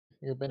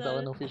Nagbenta ako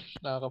ng fish,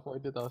 nakaka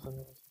 40,000.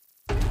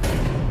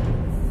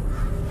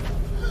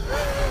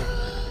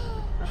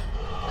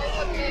 Ay,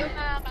 wag kayo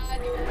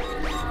nakakaaliw.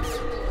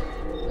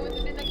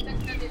 Buti din nagdag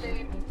na nila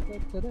yun.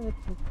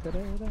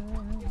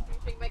 Yung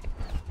fishing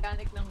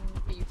mechanic ng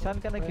fish.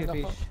 Saan ka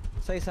nag-fish?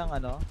 Sa isang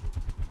ano?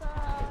 Sa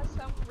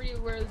some real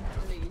world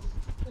place.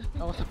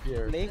 Ako sa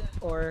pier. Lake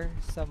or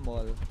sa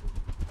mall?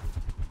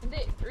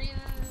 Hindi, real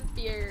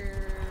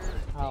pier.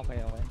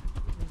 Okay.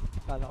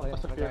 Kala ko yung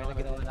Sa pier pagkain na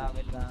ginawa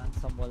namin na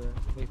sa mall,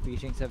 may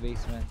fishing sa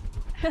basement.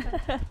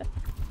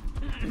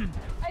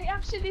 Ay,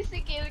 actually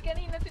si Kill,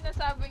 kanina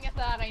sinasabi niya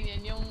sa akin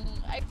yun, yung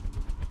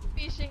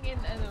fishing in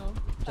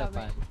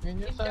Japan. Yun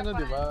yung sa ano,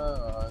 di ba?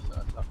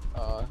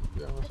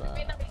 Kasi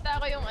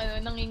pinakita ko yung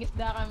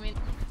nangingisda kami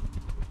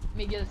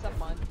Miguel sa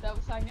pond.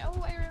 Tapos sabi niya,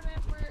 oh, I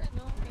remember,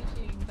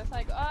 fishing. Tapos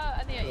sabi ko,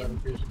 ano yan?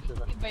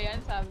 Iba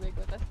yan, sabi ko.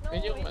 Tapos, no,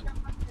 wait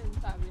naman,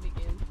 sabi ni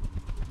Kill.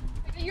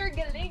 You're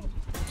galing.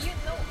 You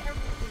know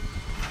everything.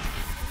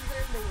 You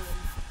deserve the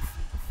world.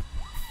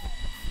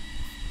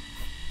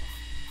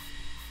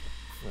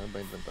 Ano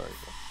ba inventory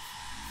ko?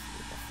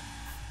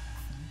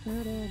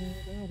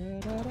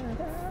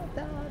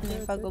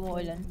 Pag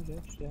umuulan.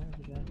 This?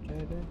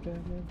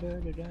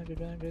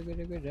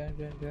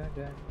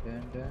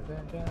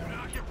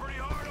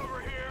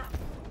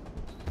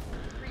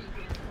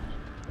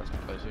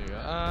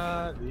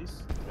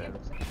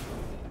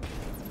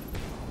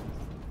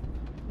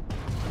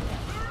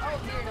 Oh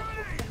dear,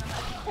 nabuksan na nga.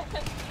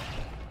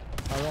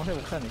 Ayaw kasi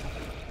buksan eh.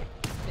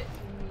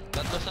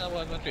 Tatlo sa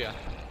 113 ah.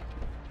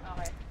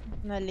 Okay.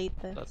 Na-late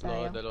eh. Tatlo,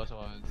 Sayang. dalawa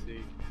sa 116.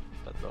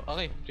 Tatlo.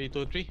 Okay,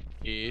 3, 2,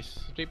 3 is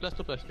 3 plus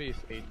 2 plus 3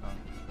 is 8 now.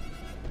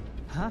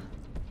 Ha?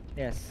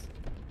 Yes.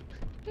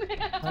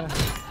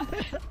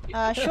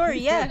 Sure,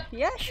 yeah.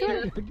 Yeah,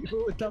 sure.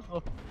 Nag-iwot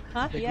ako.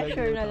 Ha? Yeah,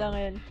 sure na lang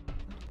yun.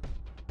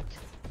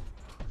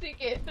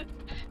 Sige,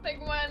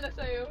 nagmana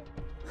sa'yo.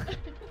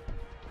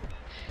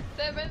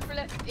 7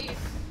 plus 8.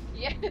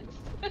 Yes!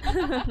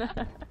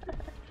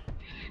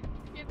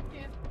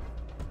 Cute.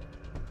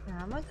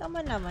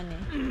 Magkama naman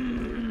eh.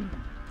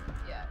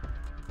 Yeah.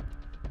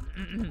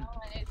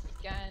 Someone is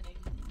scanning.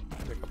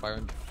 Teka,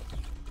 parang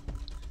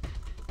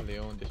wala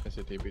yung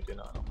sensitivity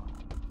na ano ko.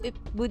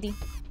 Buddy.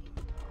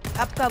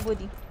 Up ka,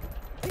 Buddy.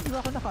 Ay, di ba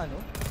ako naka-ano?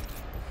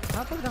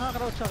 Pag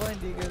nakaka-crouch ako,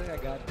 hindi ko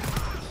agad.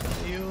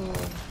 Yung...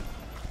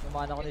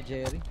 Namana ko ni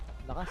Jerry.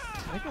 Lakas.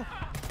 Ay ko.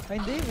 Ay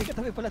hindi, may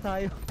katabi pala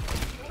tayo.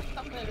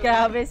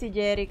 Grabe si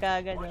Jerry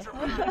kagad oh.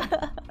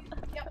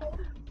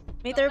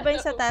 May turbine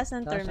sa taas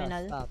ng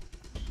terminal. Stop.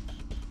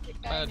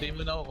 di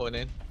mo na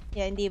kukunin?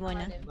 Yeah, hindi mo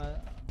na.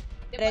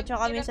 Diretso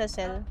kami sa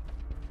cell.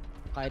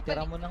 Kahit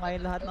tira mo na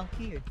ngayon lahat ng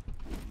key eh.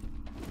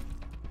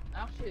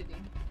 Actually.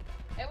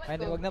 Ay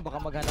hindi, wag na, baka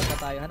maghanap na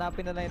tayo.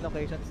 Hanapin na lang yung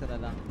location, isa na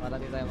lang. Para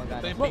di tayo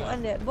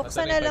maghanap.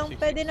 Buksan na lang,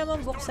 pwede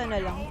naman buksan na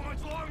lang.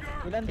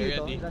 Ilan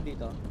dito? Ilan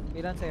dito?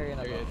 Ilan sa area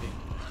na to?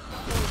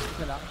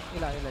 Isa lang?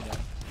 Ilan yan?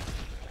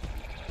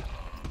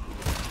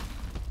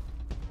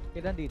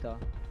 Ilan dito?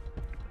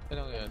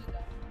 Ilan yan?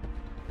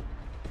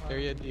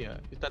 Area D ha?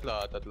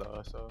 Tatlo.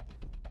 So...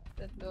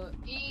 Tatlo.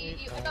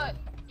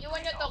 Iwan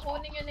nyo to,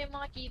 kunin nyo na yung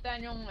mga kita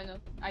nyong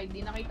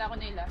ID. Nakita ko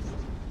na yung last.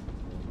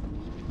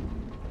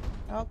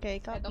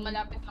 Okay, copy. Ito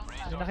malapit lang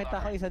sa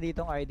Nakita ko isa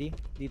ditong ID.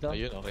 Dito?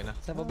 Ayun, okay na.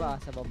 Sa baba,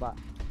 sa baba.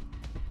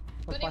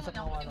 Pagpasok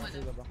mo kunin mo na.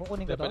 Sa baba.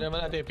 Kukunin ko to? Dapat naman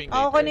natin yung ping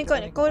Oo, kunin ko.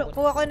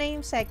 Kuha ko na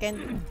yung second.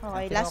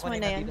 Okay, last mo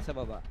na yan. Dito sa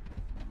baba.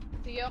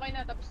 Sige, okay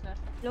na, tapos na.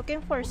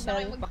 Looking for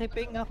cell.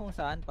 Pakiping nga kung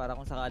saan, para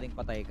kung sakaling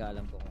patay ka,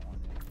 alam ko kung ano.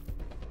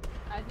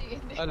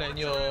 Sige. Alin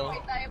yung...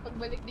 Wait tayo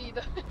pagbalik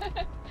dito.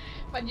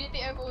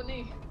 Pa-GTFo na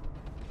eh.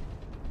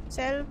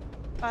 Cell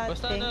pathing.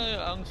 Basta na,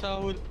 ang sa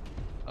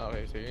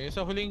okay, sige. Yung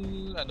sa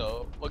huling,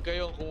 huwag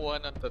kayong kumuha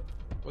ng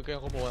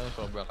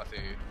sobra kasi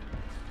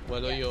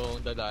walo yung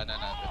dadaanan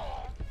natin.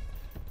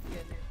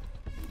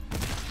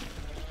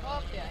 Oh,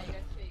 yeah, I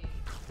can see.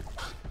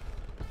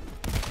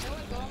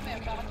 Ewan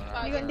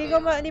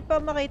ko, Hindi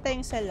pa makita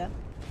yung cell ah.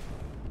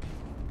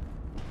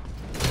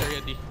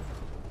 Area D.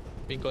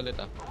 Pink ulit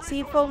ah.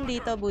 Seafoam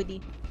dito,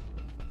 Buddy.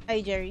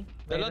 Ay, Jerry.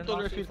 Dalawang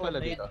tuller field pala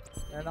dito.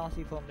 Yan ako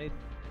seafoam raid.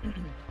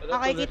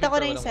 Okay, kita ko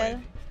na yung cell.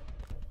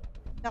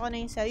 Kita ko na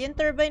yung cell. Yung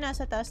turbine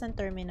nasa taas ng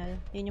terminal.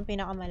 Yun yung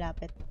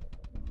pinakamalapit.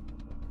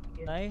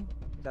 Nay,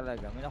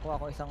 talaga. May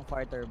nakuha ko isang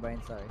fire turbine,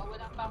 sorry.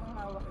 Wala pa akong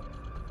hawak.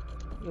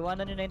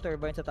 Iwanan nyo na yung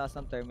turbine sa taas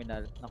ng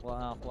terminal.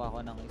 Nakuha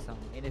ko ng isang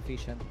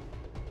inefficient.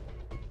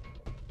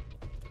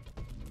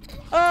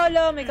 Oh,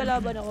 ala, may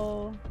kalaban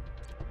ako.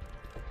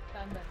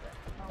 Standard.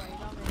 Okay,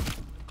 kami.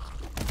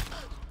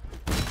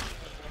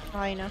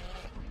 Okay na.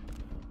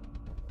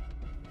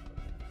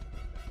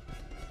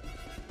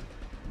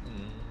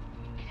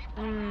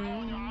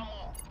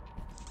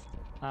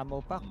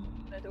 Ammo pack.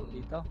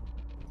 Dito.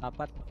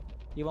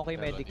 4. Iwan ko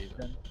yung medics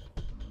dun.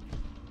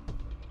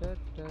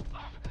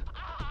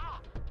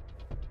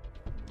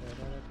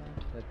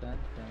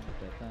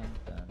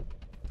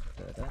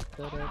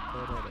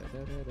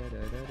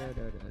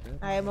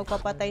 Ayaw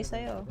magpapatay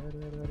sa'yo.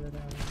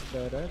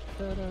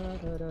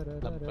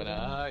 Alam ko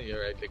na, yung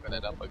right click ko na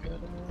lang pag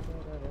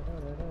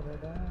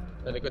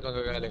Sa likod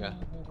magagaling ah.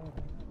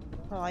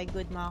 Okay,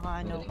 good,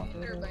 makakaano ko.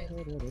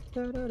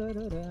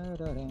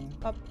 Turbine.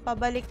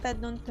 Pabaliktad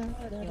nung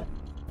turbine.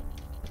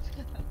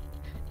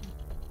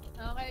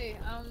 Okay,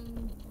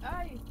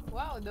 ay,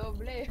 wow,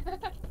 doble.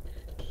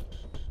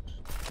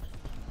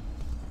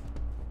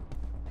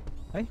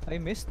 Ay, I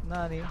missed.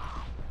 Nani?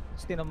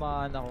 Tapos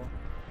tinamaan ako.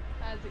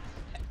 As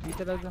expected. Di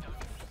talaga.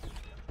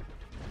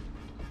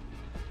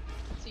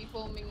 See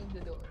foaming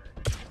the door.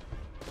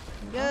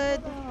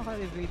 Good.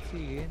 Nakaka-evade si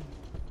Ian.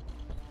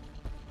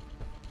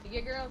 Sige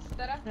girls,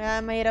 tara.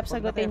 Mahirap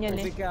sagutin yun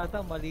eh. Pag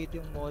naka-tubig maliit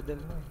yung model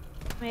mo eh.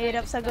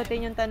 Mahirap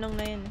sagutin yung tanong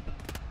na yun.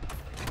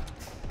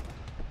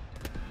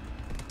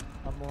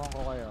 Tamuhan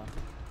ko kayo.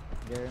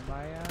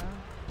 Jeremiah.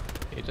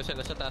 Ito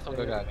sila sa taas ang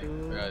gagaling.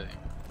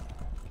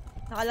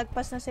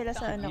 Nakalagpas na sila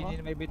sa ano ko.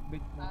 Yun may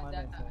bit-bit ng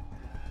ano.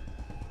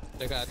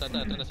 Teka, ito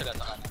na sila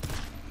sa kanan.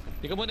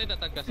 Hindi ko muna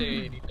itatag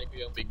kasi hinintay ko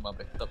yung big map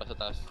eh. Ito pa sa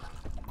taas.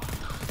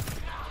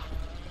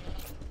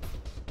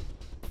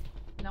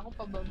 Naku,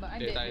 pababa.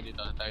 Hindi, tayo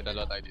dito.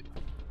 Dalawa tayo dito.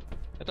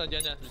 Ito,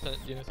 dyan yan.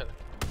 Dyan yung sila.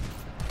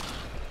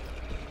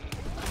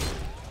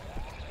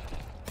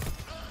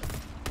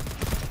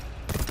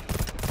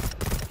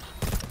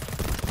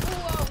 Oh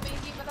wow, may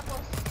hindi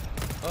matapos.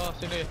 Oh,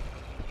 sino yun?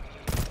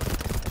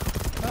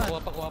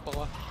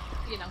 Pakuha.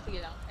 Sige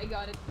lang. I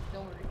got it.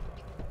 Don't worry.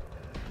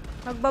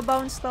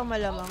 Magbabounce to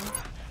malamang.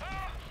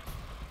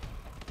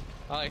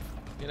 Okay.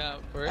 Yun na,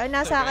 first. Ay,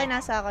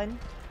 nasa akin.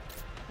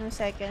 Yung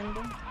second.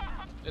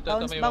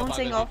 Ito, may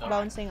Bouncing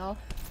off.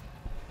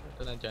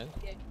 Ito nandyan.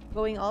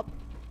 Going up.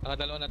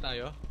 Dalawa na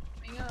tayo.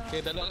 Okay,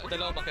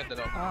 dalawa bakit?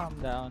 I'm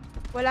down.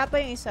 Wala pa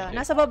yung isa.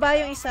 Nasa baba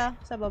yung isa.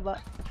 Sa baba.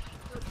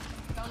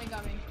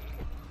 Coming.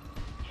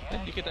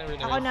 Hindi kita rin.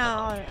 Ako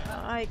na.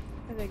 Ay,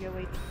 sige,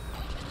 wait.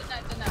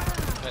 Ito na.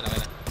 Kaya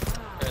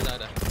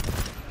na.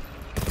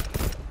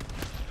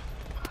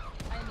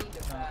 I need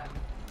a bag.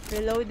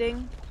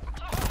 Reloading.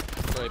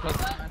 Okay, pa.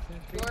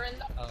 Door and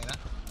lock. Okay na.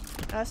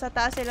 Sa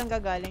taas silang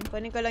gagaling.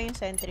 Kunin ko lang yung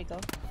sentry ko.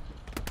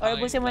 Or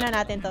busin muna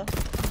natin to.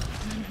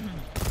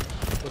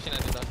 Pusin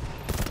natin to.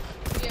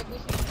 Sige,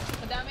 busin.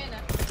 Madami na.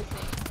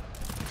 Busin.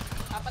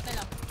 4 na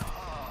lang.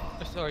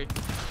 Sorry.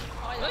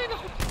 Okay lang. Ay,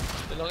 naku.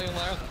 Dalawa yung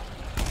mark.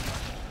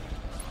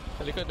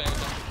 Sa likod na yun.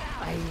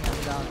 Ay, I'm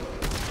down.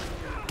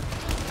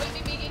 Uy,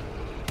 may biging.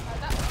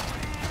 Ata.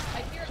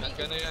 I hear a Shot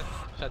ka biging. na yan.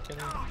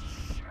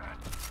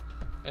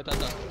 Ito.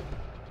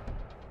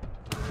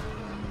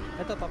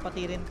 Ito,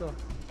 papatirin ko.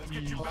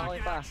 Ako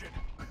yung taas.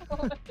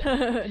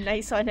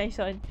 Nice one.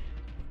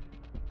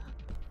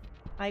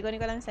 Ay,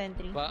 kunin ko lang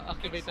sentry.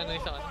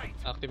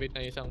 Activate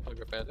na isang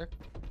pag-repeller.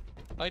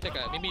 Okay,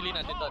 teka. Mimili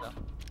natin to, no?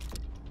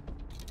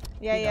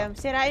 Yeah.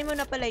 Sirain mo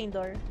na pala yung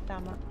door.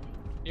 Tama.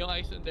 Yung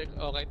ice,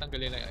 okay,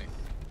 tanggalin na yung ice.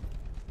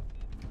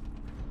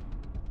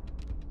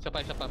 Isa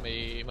pa,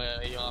 may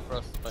yung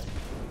cross pa.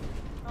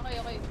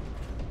 Okay.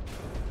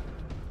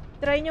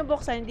 Try nyo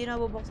buksan, hindi na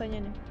bubuksan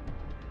yan eh.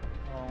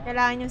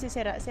 Kailangan yung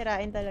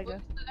sirain talaga.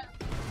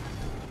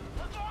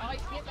 Okay,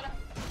 sige, tara.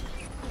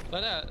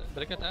 Wala,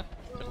 balik na ta.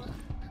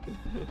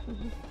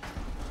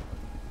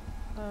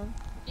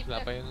 Wala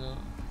pa yung...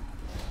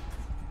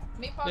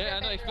 May power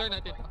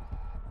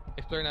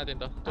Explore natin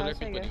to. Tuloy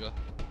pick ko.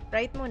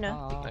 Right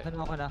muna.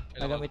 Ano ko na?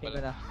 Nagamitin ko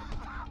na.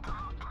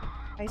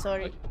 Ay,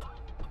 sorry.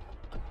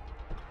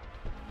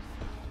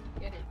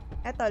 Get it.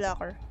 Eto,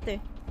 locker.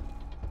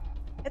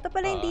 Ito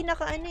pala hindi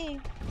naka-ano eh.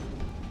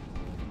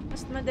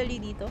 Mas madali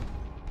dito.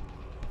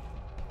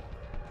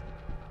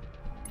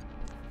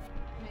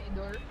 May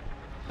door.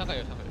 Saan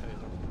kayo?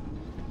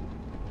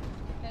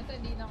 Ito,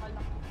 hindi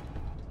nakalock.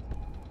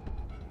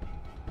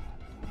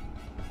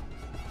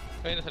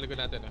 Kaya nasa likod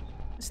natin, ah.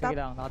 Stop. Sige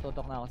lang,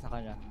 nakatutok na ako sa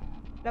kanya.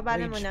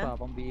 Labanan mo Range na.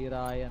 pa,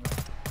 pambihira yan.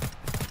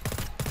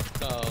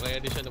 Oo, kaya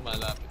di siya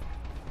lumalapit.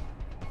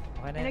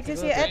 Okay na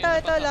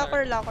Ito,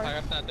 locker.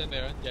 Harap natin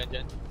meron,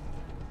 dyan.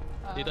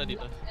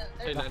 Dito.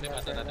 Sa ilalim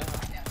ata natin.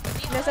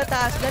 Nasa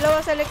taas. Dalawa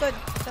sa likod.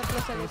 Tatlo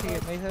sa likod. Sige,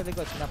 may sa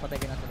likod. Pinapatay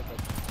ka na sa likod.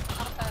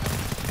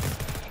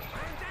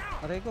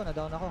 Aray ko,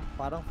 na-down ako.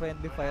 Parang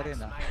friendly fire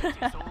yun ah.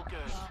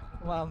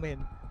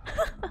 Umamin.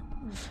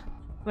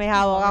 May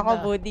hawak ako,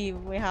 buddy.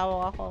 May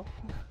hawak ako.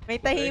 May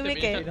tahimik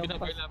eh.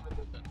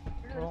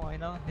 Oo,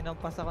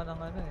 hinampas ako ng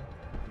ano eh.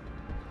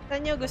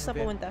 Saan nyo gusto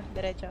pumunta?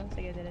 Diretso.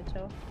 Sige,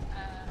 diretso.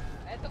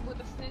 Eto,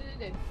 butas nila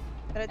din.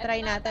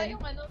 Try natin.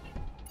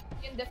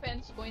 Yung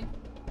defense point.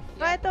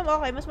 Ito,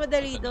 okay. Mas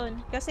madali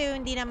doon. Kasi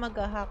hindi na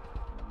mag-hack.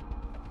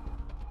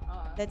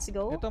 Let's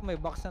go. Ito, may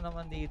box na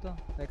naman dito.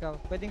 Teka,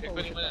 pwedeng Kunin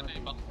pausap mo natin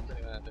yung box.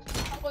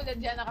 Ako na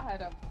dyan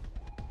nakaharap.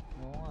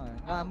 Oo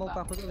nga. Mo pa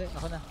ako ulit.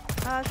 Ako na.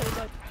 Sa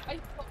likod. Ay,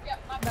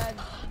 my bad.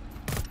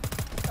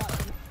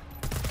 Sorry.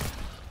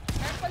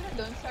 Meron pala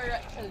doon sa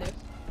left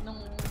nung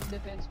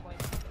defense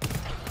point.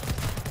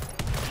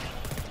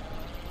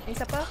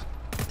 Isa pa?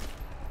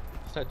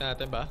 Start na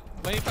natin ba?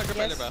 May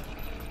pag-repeller ba?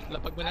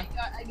 Lapag mo na.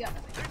 I got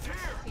it.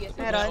 Sige, sige.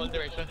 Meron. All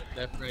direction.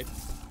 Left,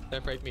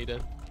 right,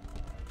 middle.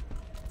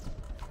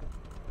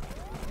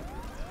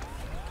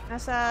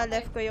 Nasa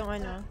left ko yung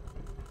ano.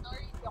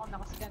 Sorry, hindi ako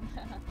nakascan.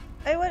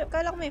 Ay,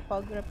 kala ko may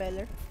fog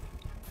repeller.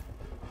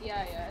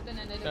 Yeah. Ito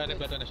na,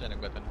 Nagbato na siya,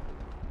 nagbato na.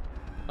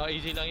 Oh,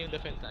 easy lang yung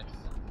defense, nice.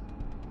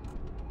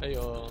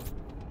 Ayun.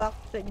 Back,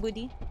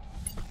 buddy.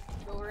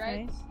 Go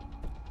right. Nice.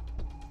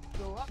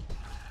 Go up.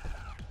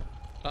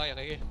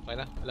 Okay. Okay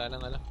na. Wala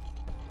na.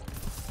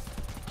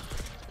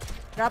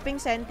 Dropping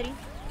sentry.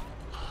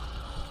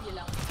 Yun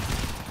lang.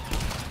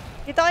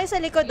 Dito kayo sa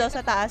likod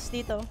sa taas.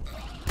 Dito.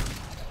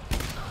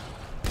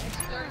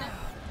 Explore na.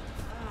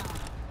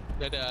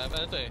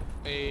 Ano to eh?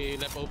 May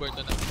leftover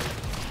to na.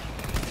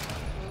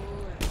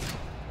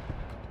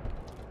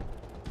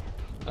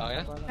 Okay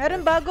na?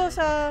 Meron bago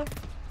sa...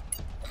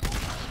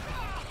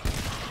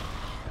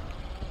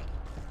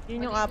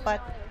 Yun yung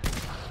 4.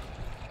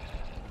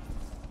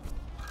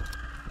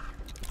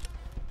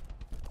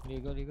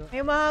 Ligo.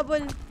 May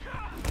mahabol.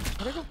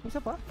 Ligo, isa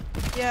pa?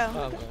 Yeah.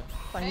 Okay.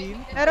 Tahim.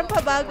 Meron pa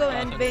bago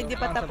and hindi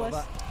pa tapos.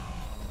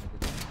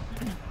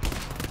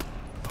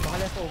 Baka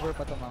leftover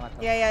pa to mga to.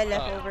 Yeah,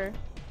 leftover.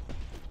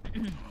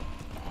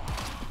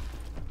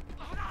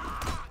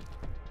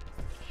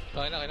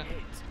 Okay na.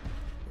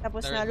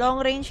 Tapos na. Long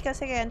range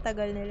kasi kaya ang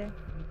tagal nila.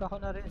 Hindi pa ako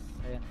na-res.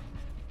 Ayan.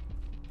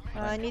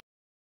 Need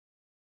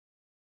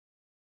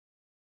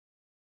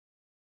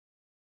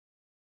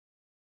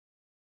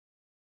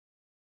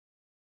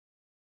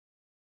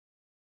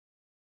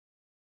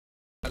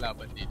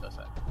Kalaban dito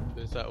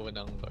dun sa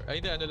unang door. Ay,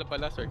 hindi, ano lang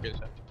pala, circle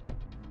siya.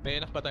 May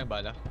enough pa tayong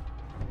bala.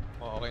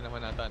 Okay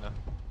naman nata, no?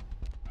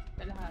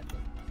 Kalahati.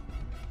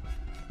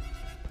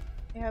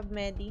 I have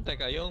medi.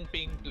 Teka, yung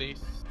ping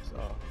place.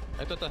 Oh.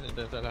 Ito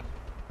lang.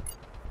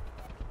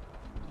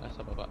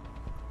 Nasa baba.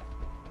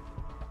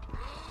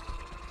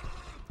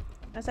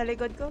 Nasa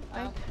likod ko?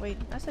 Ay, wait.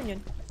 Nasaan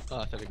yun?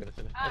 Sa likod na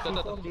sila.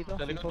 Ito. dito.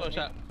 Sa likod ko,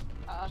 siya.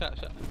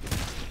 Siya.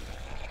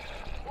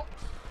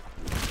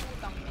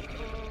 Putang.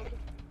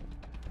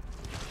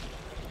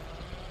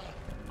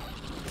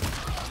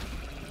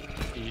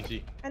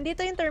 Easy.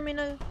 Andito yung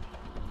terminal.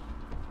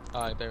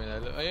 Yung terminal.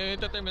 Ay,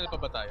 ito terminal pa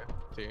ba tayo?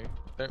 Sige.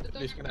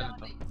 List ko na lang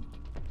to.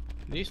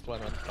 List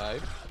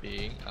 115.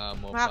 Ping,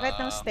 ammo pa. Makakit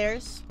ng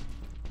stairs.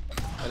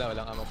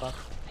 Walang ammo pa.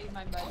 Ay,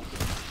 my bad.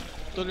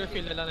 Tool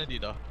refill na lang na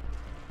dito.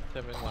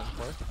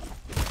 714.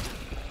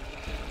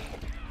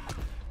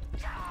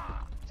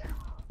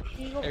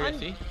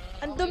 RC?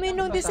 Ang dumi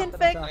nung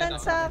disinfectant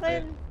sa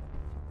akin.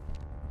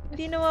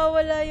 Hindi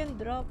nawawala yung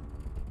drop.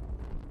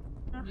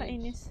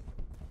 Nakakainis.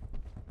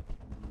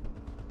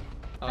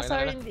 Okay,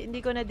 sorry,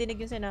 hindi ko nadinig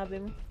yung sinabi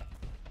mo.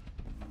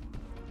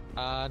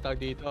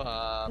 Tawag dito,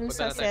 Yung punta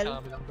sa na tayo cell? sa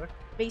kabilang door.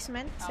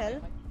 Basement? Cell?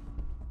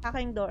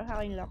 Hacking door,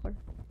 hacking locker.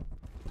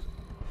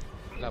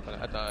 Wala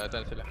pala, ito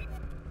na sila.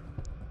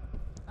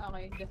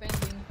 Okay,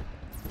 defending.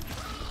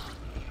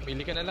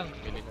 Pili ka na lang.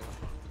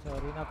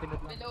 Sorry, napinot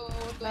lang. Below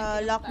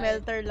 20 Lock tayo.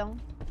 melter lang.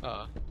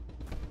 Oo.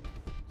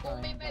 Kung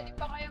may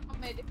medipack kayo,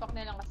 mag-medipack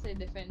na lang kasi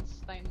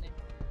defense time na.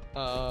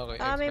 Okay.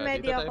 May extra.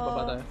 medi Dito tayo, ako.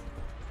 baba tayo.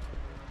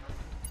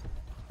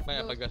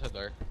 Maya, pagka sa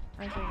door.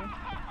 Ay, sige.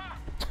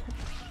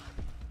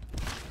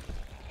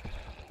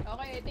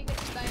 Okay, I think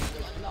it's time to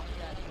unlock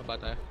that.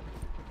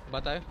 Baba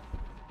tayo.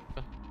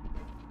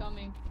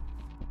 Coming.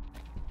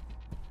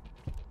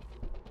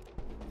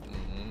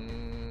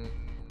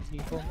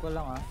 Sipong ko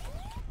lang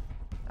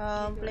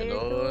Player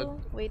Reload.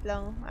 2. Wait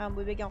lang.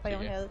 Bibigyan ko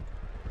kayong Sige. health.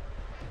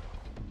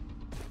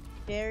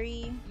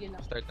 Jerry. Yun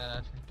lang. Start na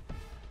natin.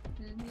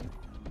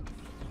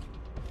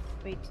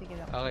 Wait, sige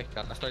lang. Okay,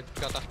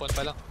 kakaspawn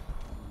pa lang.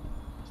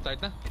 Start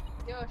na.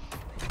 Yosh.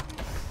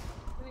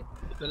 Wait.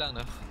 Ito lang,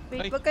 no? Wait,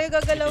 Ay, wag kayo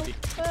gagalaw.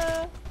 TTT.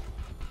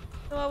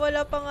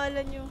 Nawawala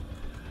pangalan nyo.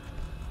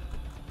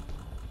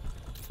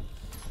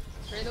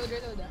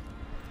 Reload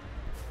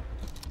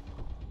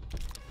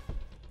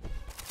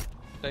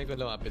Tayo ko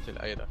lumapit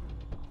sila. Ayun,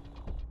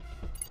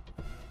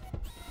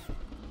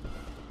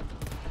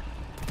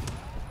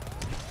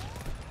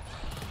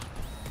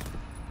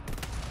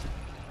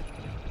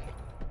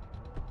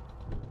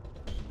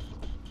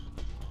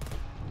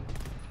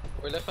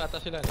 Or left ata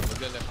sila, no?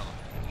 Mag-left ako.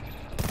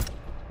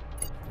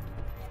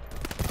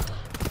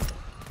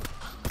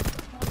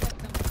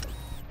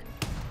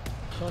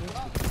 Sorry.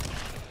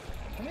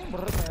 Ano yung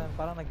brrr na yan?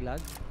 Parang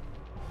nag-lag?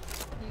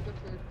 Hindi ko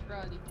sure.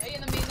 Probably.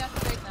 Ayun, may nasa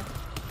right na.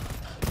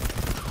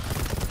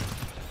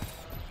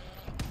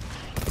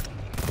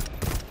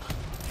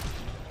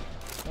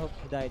 Nope,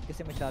 he died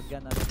kasi may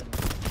shotgun na dito.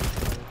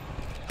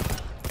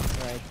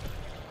 Right.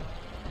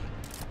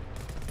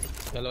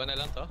 Dalawa na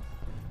lang to?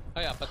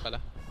 Ay, apat pala.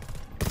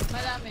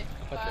 Marami.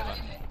 Apat diba?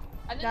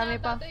 Ano Dami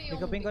na pa. tatay yung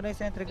Ikapin ko na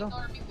yung sentry ko.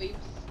 normie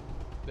waves?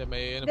 Hindi,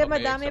 may ano Hindi, pa, may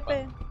madami extra pa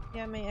eh.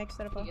 Yeah, may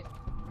extra pa. Sige.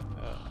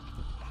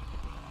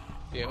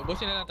 Sige,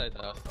 ubusin na lang tayo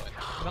tapos. Okay.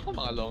 Naku,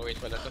 mga long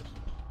range pala to.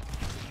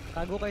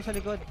 Tago kayo sa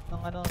likod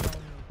ng ano,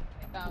 ng...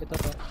 Tama. Ito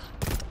to.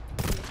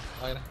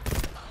 Okay na.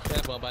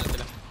 Kaya bumaba na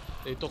sila.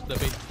 They took the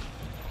bait.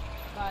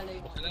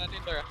 Balay. Buksan na natin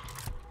yung door,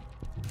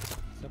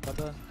 Isa pa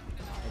doon.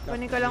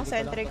 Kunin ko lang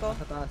sentry ko.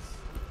 Sa taas.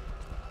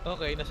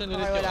 Okay, nasa ulit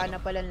Okay, yung wala ano? na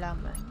palang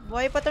laman.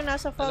 Buhay pa to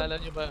nasa fog. Nalala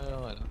nyo ba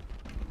yung ano?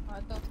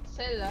 Ito.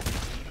 Cell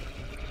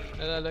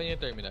Nalala nyo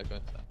yung terminal ko?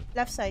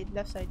 Left side,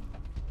 left side.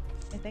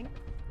 I think.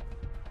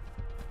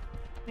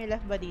 May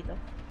left ba dito?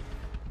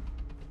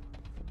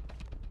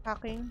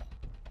 Hacking.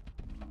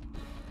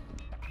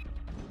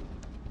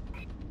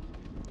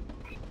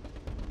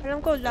 Alam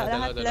ko,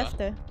 lahat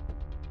left eh.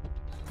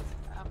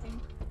 Akin.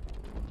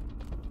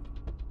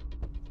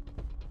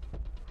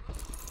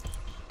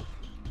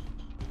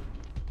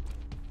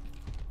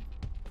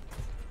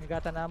 I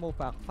got an ammo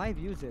pack. 5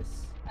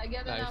 uses. I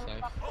get an ammo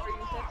pack 4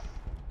 uses.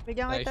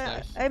 Bigyan Nice, kita.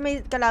 nice. Ay,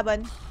 may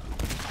kalaban. Ay,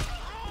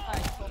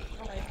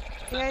 okay.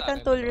 Bigyan kitang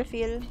tool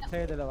refill.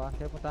 Sa'yo dalawa.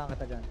 Kaya puntahan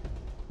kita dyan.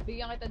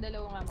 Bigyan kita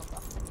dalawang ammo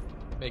pack.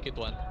 Make it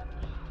 1.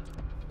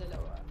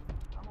 Dalawa.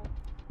 Ako.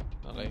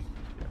 Okay.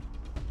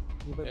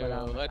 Di ba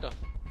lang? Ito.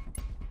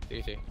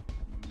 Sige.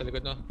 Sa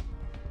likod no.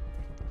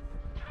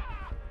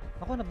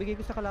 Ako, nabigay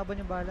ko sa kalaban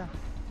yung bala.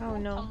 Oh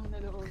no. Ang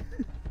naloob.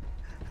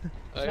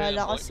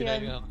 Lalakas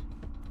yan.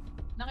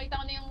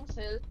 Nakita ko na yung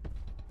cell.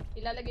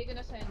 Ilalagay ko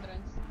na sa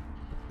entrance.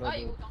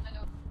 Ay, utang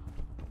na loob.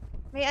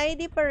 May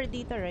ID per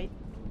dito, right?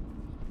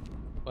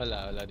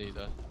 Wala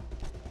dito.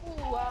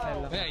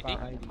 Wow. May ID?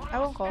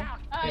 Ewan ko.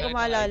 Hindi ko May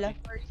maalala.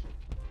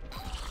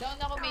 Down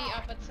ako may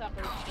 4 sa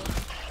curve ko.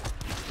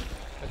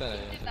 Ito na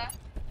yun.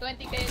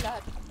 20k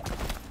lahat.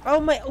 Oh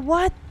my,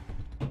 what?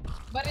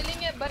 Barilin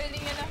niya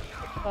na.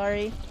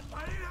 Sorry.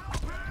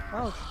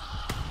 Ouch!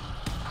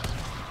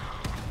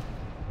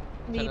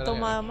 Hindi Sana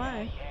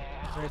tumama eh.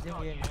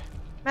 Resume yun.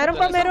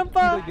 Meron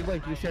pa.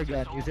 Divide. Use your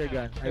gun.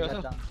 I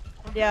got down.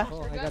 Yeah.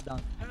 Oh, I got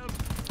down.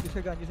 Use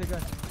your gun.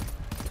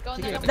 Ikaw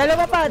na Sige. lang.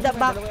 Dalawa pa, back.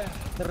 Dalawa yan.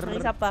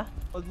 May isa pa.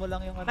 Hold mo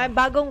lang yung ano. Ay,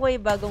 bagong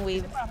wave. May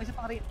isa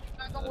pang rin.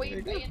 Bagong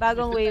wave. Ayun.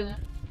 Bagong wave.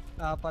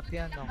 Apat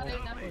yan. Ako.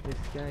 Oh,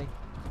 this guy.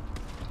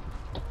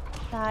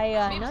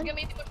 Kaya Bims, nun.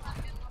 gamitin ko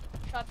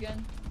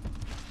shotgun.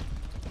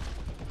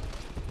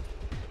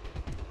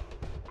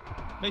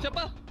 May isa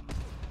pa!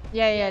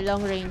 Yeah,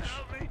 long range.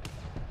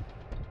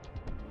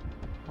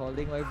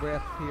 Holding my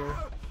breath here.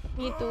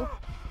 Me too.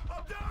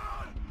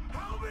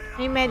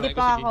 May medi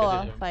pa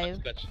ako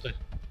 5.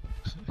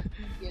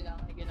 Sige lang.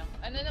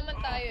 Ano naman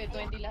tayo eh,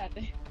 20 lahat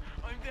eh.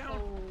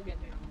 So,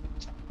 ganun.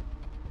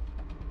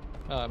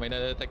 May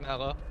na-detect na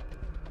ako.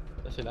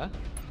 Ito sila?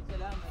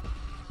 Salamat.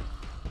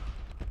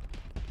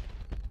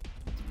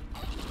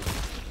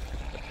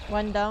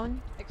 1 down.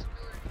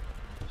 Explore.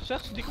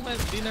 Shucks, di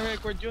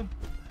na-record yun.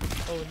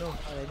 Oh no.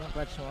 Alin yung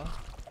patch mo?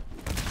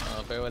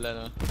 Okay, wala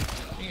na.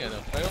 Yung ano,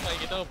 pero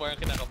makikita ko parang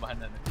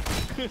kinakabahan na.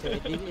 So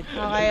it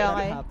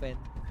Okay. happen.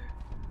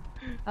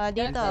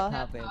 Dito.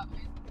 That happen.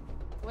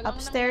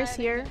 Upstairs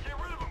here.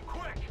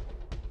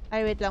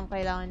 Ay, wait lang.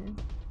 Kailangan.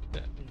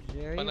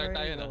 Jerry, Panar where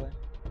tayo are you na. going?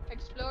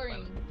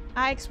 Exploring.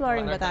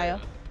 Exploring ba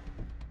tayo?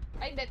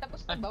 Ay, hindi.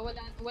 Tapos na ba?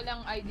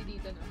 Walang ID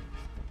dito, no?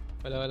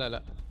 Wala.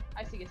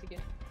 Ay, sige.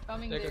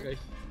 Coming Teka there.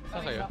 guys,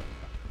 saan kayo?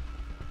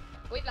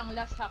 Wait lang,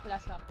 last hack.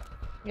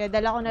 Yeah,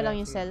 dala ko na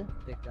lang yung cell.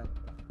 Take that.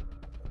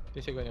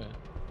 Tisig ko nyo.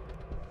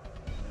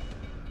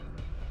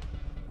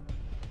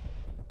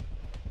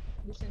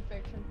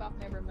 Disinfection pack,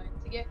 never mind.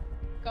 Sige,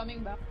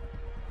 coming back.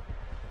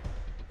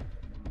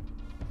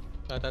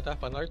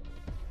 Panart?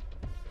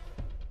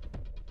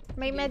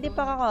 May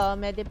medipack ako.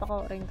 Medipack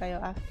ako rin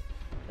kayo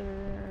after...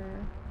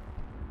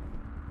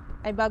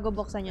 Ay, bago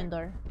buksan yung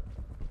door.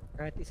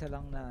 Kahit isa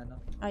lang na ano.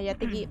 Ay,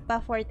 tigi.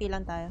 Pa 40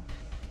 lang tayo.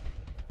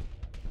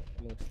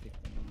 Glow stick.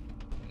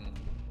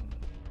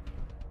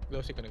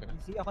 Glossy ko na.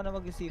 Ako na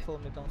mag-Gtfo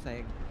nitong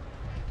sahig.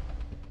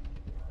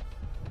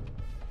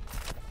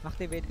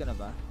 Activate ko na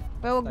ba?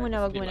 Wag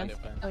muna. Di ba?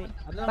 Oy.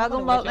 Ano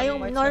Bagong naman, ay, yung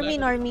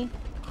normie.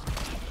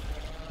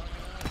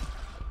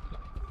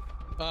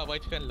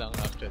 White scan lang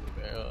actually.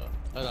 Pero,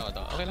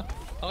 okay lang.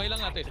 Okay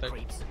lang natin, start.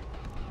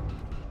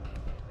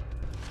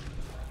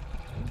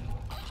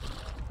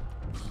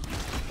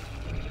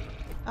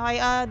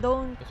 Okay,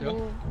 don't Let's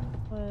go.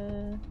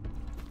 move.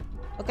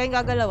 Huwag kayong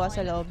gagalaw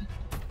sa loob.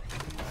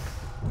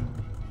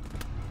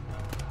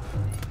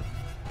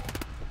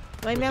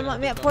 May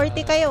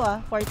 40 kayo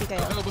 40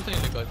 kayo. Pag-ubos na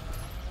yung likod.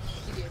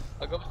 Sige.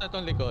 Pag-ubos na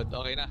itong likod,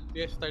 okay na.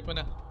 Yes, start mo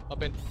na.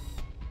 Open.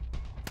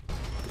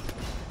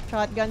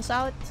 Shotguns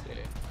out.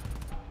 Okay.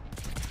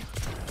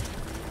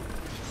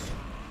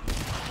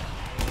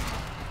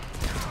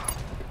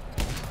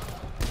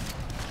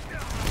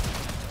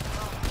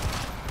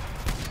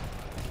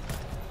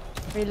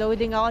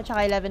 Reloading ako,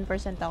 tsaka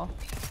 11% ako.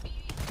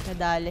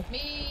 Nadali.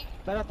 May...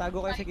 Tara,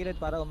 tago kayo sa gilid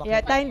para umakit.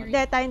 Yeah,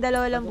 tayong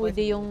dalawa lang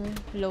budi yung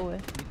low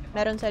eh.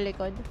 Meron sa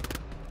likod.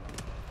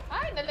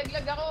 Ay,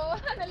 nalaglag ako.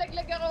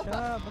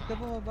 Siya, ba't ka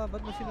bumaba?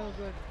 Ba't mo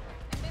sinugod?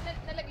 Hindi,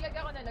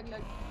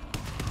 nalaglag.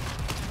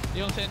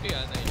 Yung sentry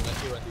na yung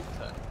iwan dito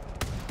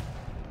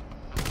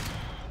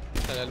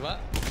sa lalwa.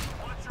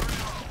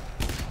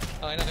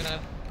 Okay na.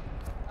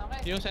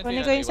 Okay. Yung sentry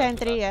Kunin ko yung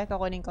sentry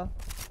kukunin ko.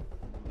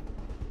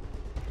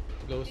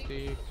 Glow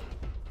stick.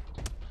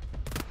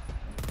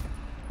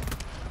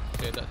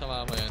 Okay,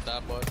 sama mo yan.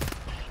 Tapos,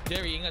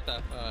 Jerry, ingat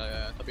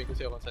sabihin ko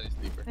sa'yo kung saan yung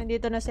sleeper.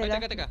 Nandito na sila.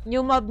 Ay, teka.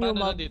 New mob,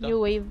 Dito?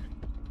 new wave.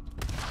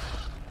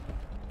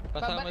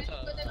 Pasama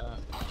sa...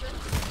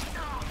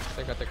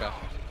 teka.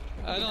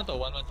 Ano to?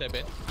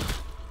 117?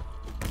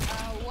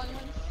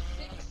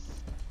 116.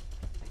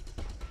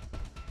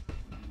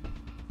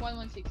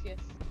 116,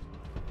 yes.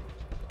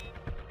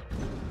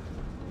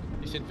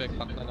 Disinfect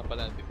pack na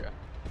pala natin ka.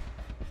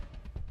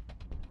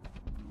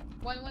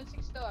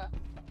 116 to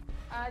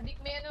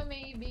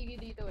may biggie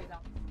dito, wait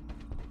lang.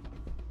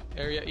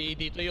 Area E,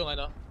 dito yung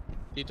ano?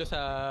 Dito sa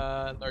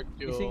north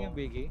yung... Ising yung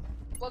biggie.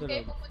 Huwag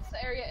kayo pumunta sa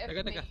area F.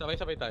 Teka,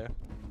 sabay-sabay tayo.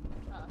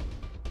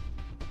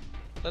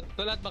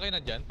 Lahat ba kayo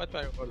nandyan?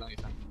 Patfire ko lang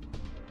isa.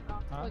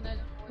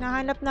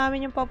 Nahanap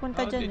namin yung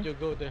papunta dyan. How did you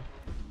go there?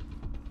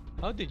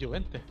 How did you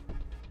went there?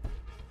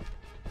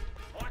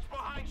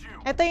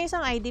 Ito yung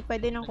isang ID,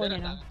 pwede nang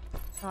kunin lang.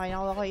 Okay,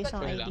 nakuha ko yung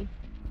isang ID.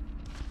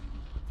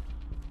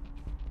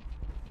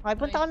 Okay,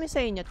 punta kami sa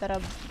inyo, tara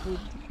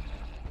good.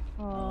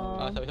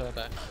 Sabi-sabi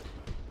tayo.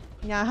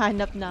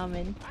 Hinahanap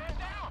namin.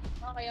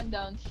 Okay, I'm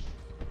down.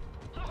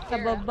 Sa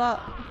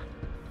baba.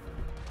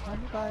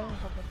 Ano tayo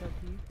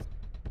kapatid?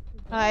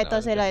 Ito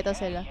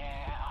sila.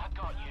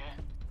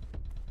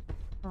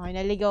 Okay,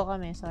 naligaw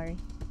kami, sorry.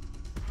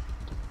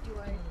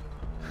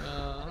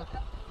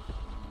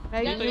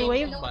 Dito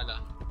yung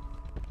bala.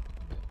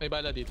 May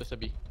bala dito sa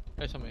B.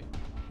 Ay, sa may.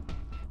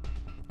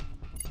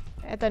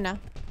 Ito na.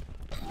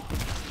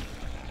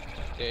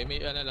 Okay,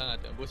 may ano lang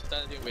natin. Boost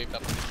natin yung wave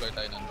tapos explore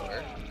tayo ng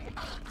door.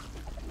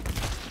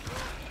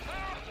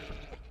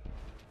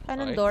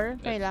 Anong door?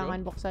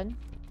 Kailangan buksan?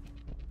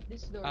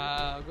 This door.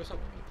 Gusto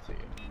ko.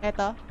 Sige.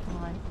 Ito?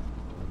 Okay.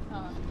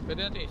 Pwede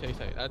natin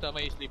isa-isa. Ito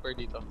may sleeper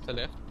dito. Sa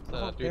left.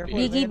 Sa 3P.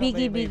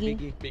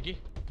 Biggie.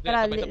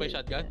 Tara, sabay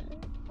shotgun.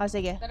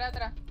 Sige.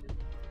 Tara.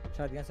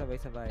 Shotgun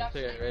sabay-sabay.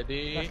 Okay,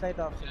 ready. Flashlight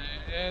off.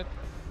 Set.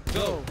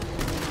 Go!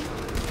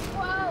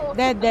 Wow!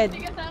 Dead.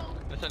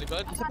 Nasa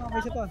likod?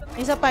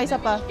 Isa pa. Isa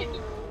pa.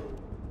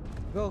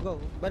 Go.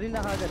 Baril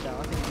na kagad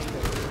kasi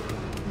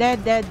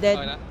Dead.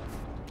 Okay na.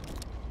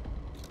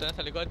 Ito na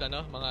sa likod,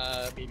 ano? Mga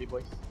melee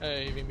boys.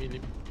 Melee.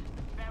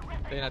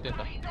 Tayo natin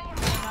to.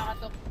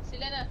 Makakatok.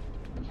 Sila na.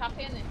 Hack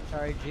yan eh.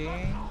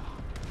 Charging.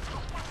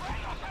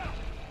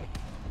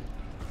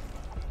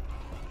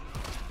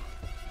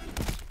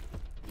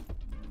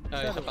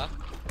 Isa pa.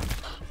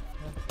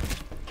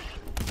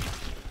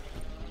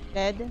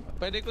 Dead.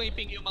 Pwede kong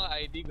iping yung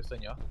mga ID, gusto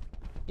nyo?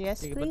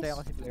 Yes, Sige, please. bantay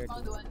ako si Claire.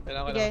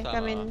 Sige,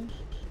 kami.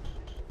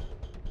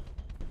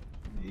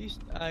 East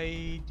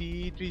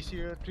ID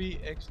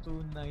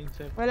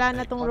 303X297. Wala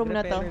na tong room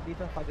na to.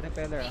 Dito,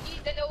 pag-repeller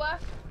Dalawa.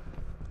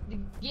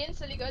 Digin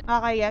sa likod.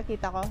 Okay,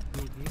 kita ko.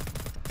 Biggie.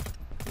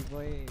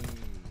 Boy.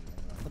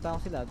 Punta ako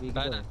sila, Biggie.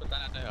 Punta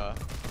na tayo.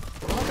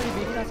 Pumunta yung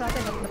Biggie, nasa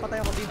atin.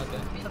 Napatay ako dito.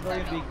 Sa door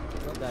yung Biggie.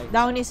 Don't die.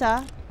 Down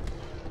isa.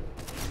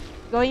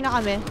 Going na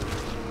kami.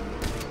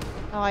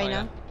 Okay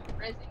na.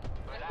 Pressing.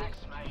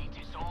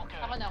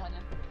 Ako na.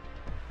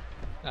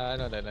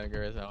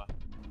 Nag-res ako.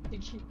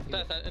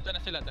 Ito na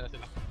sila.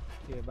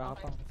 Sige, baka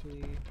pang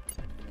kasi...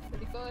 Sa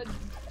likod.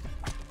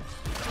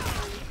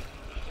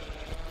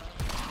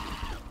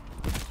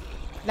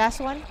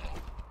 Last one?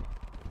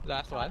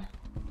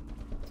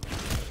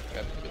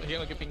 Sige,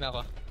 mag-ping na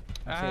ako.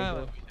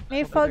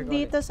 May fog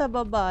dito sa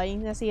baba.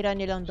 Yung nasira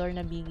nilang door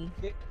na Biggie.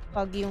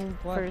 Fog yung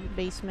first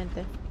basement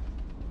eh.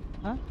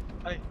 Ha?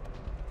 Ay.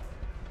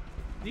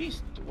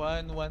 East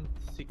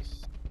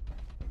 116.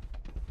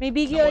 May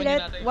Biggie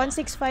ulit.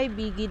 165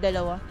 Biggie,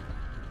 dalawa.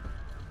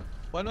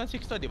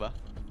 116 to, di ba?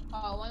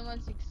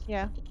 116.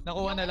 Yeah.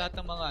 Nakuha na lahat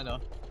ng mga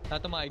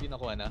lahat ng mga ID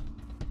nakuha na.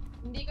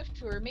 Hindi ko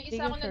sure. May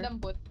isa ako na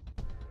dampot.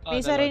 May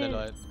isa rin.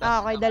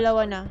 Okay,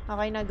 dalawa na.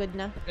 Okay na, good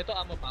na. Ito,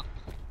 ammo pack.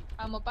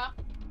 Ammo pack?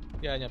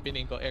 Yan,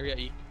 pining ko. Area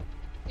E.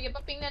 Sige,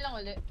 paping na lang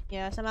ulit.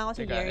 Yeah, sama ko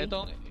si Gary.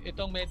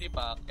 Itong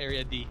medipack,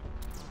 Area D.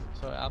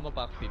 So, ammo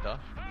pack dito.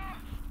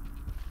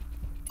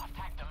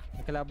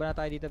 Nagkalaban na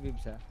tayo dito,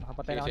 Bibs ha.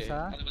 Nakapatay na ako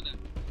sa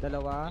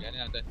dalawa. Yan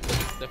natin.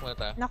 Def muna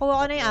tayo. Nakuha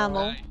ko na yung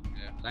ammo.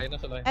 Layo na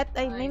saloy.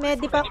 May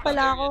medipack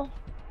pala ako.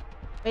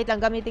 Wait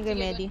lang, gamitin ko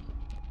yung medi.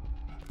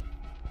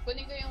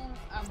 Kunin ko yung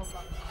ammo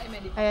pack. Ay,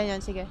 medipack. Ayan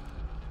yun, sige.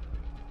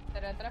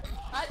 Tara.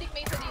 Dik,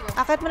 may isa dito.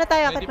 Akit muna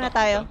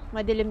tayo.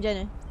 Madilim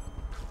dyan eh.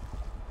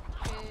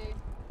 Okay.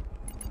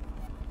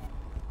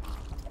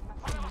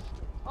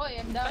 Oy,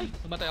 I'm down.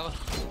 Tumatay ako.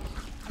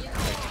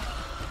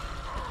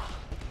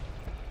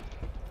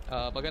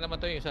 Baga naman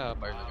to yung isa,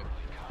 bar lang.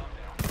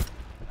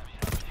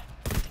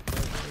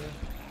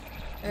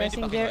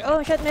 Messenger. Oh,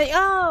 shot na.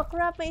 Oh,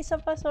 crap. May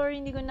isa pa. Sorry,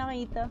 hindi ko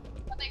nakita.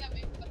 Patay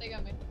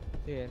kami.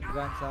 Sige,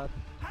 guns out.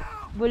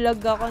 Bulag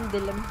ako, ang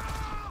dilim.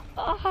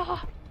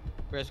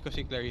 Press ko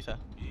si Clarissa.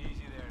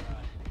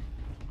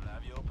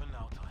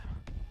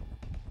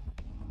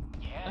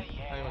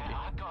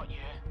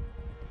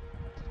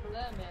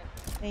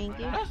 Thank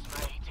you.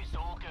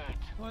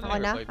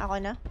 Ako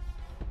na.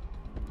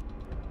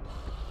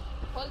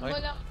 Hold mo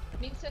lang.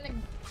 Minsan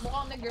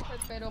mukhang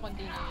nag-refresh pero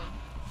continue yun.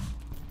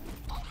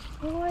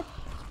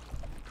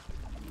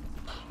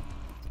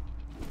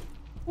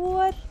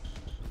 What?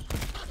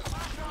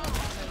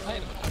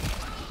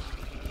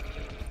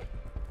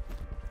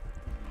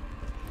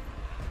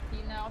 Hindi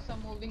na ako sa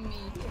moving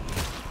melee.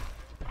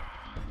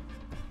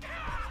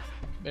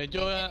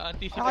 Medyo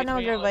anticipate ako na mo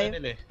yung mag-revive.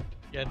 nila eh.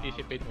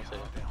 I-anticipate mo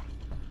sila.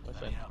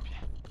 Pasan.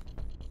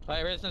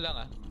 Res na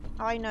lang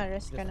Okay na,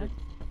 rest ka na.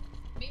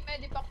 May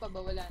medipack pa ba?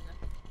 Wala na.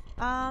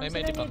 May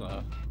medipack ako.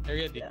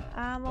 Area D.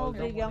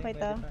 Bigyan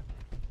kita.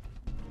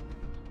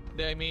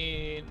 Hindi, I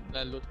mean,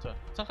 na-loot sa.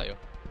 Saan kayo?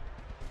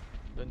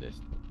 Doon des.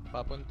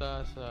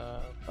 Papunta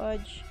sa...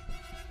 Fudge.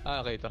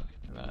 Okay, ito.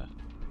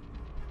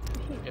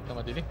 Hit na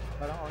madilim.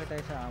 Parang okay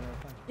tayo sa ammo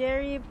pa.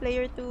 Jerry,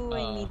 player 2,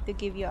 I need to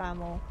give you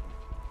ammo.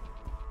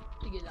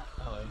 Sige lang.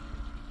 Okay.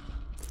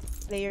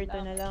 Player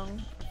 2 na lang.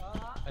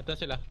 Ito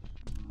sila.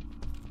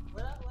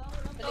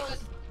 Sa likod.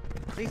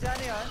 Please,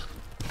 ano yun?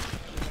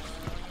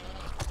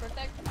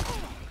 Protect.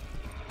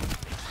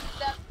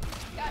 Step.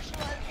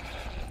 Casual.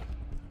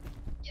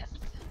 Yes.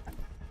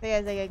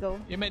 Sige, go.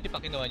 Yung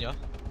medipack kinuha nyo?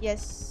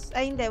 Yes.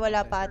 Ay, hindi.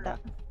 Wala pa ata.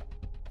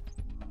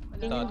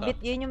 Wala.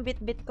 Yun yung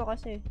bit ko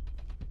kasi.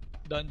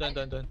 Doon.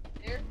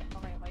 There?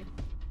 Okay.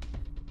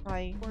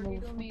 Okay,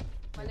 move.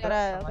 Mali.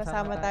 Tara,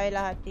 kasama tayo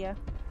lahat, yeah.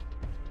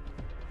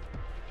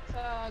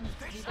 Sa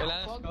dito.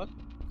 Kailangan scout?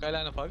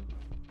 Kailangan ng fog?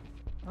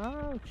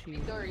 Oh, May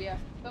cheap. door, yeah.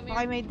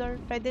 Okay, may door.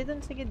 Pwede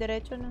dun. Sige,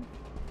 diretso na.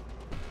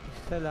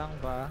 Isa lang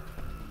ba?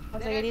 O,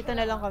 sige, dito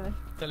na lang kami.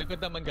 Sa likod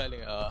naman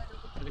galing.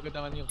 Sa likod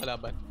naman yung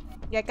kalaban.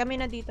 Yeah, kami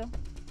na dito.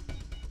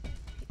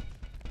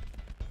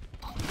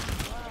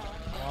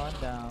 One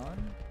down.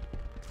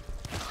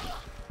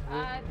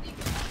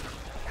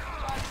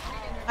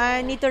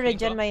 I need to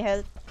regen my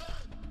health.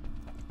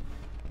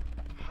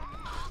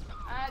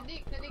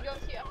 Dik, naligaw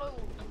si ako.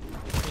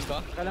 Yun ba?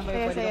 Kailan kayo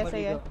pwede ka Sige.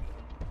 maligo?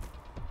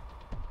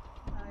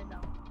 Ay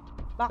lang.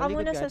 Baka Paligid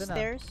muna ka, sa ito na.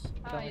 stairs. Yun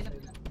na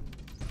pala.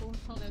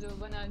 Pusong na loob,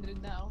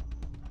 100 na ako.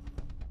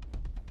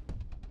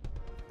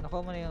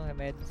 Nakuha mo na yung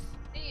meds.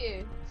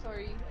 Hindi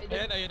sorry.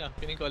 Ayun na.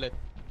 Pining ko ulit.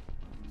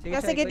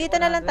 Sige, dito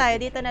na lang tayo.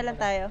 Dito na lang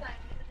tayo.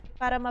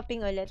 Para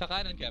maping ulit. Sa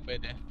kanan kaya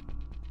pwede.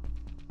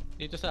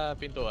 Dito sa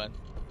pintuan.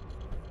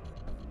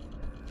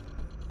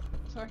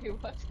 Sorry,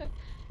 what?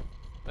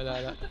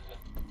 Wala.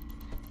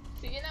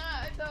 Sige na nga,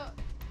 ito.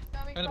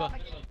 Daming Ano ba?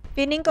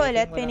 Pining ko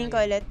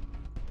ulit.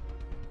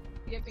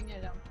 Sige, ping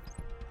niya lang.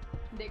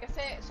 Hindi,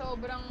 kasi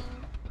sobrang...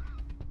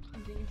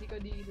 Busy ko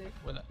dito.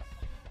 Wala.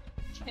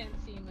 Can't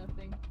see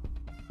nothing.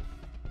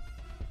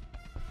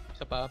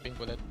 Isa pa, pink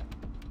ulit.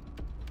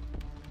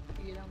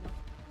 Sige lang mo.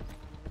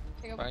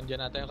 Teka, Parang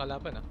dyan natin yung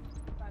kalaban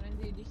parang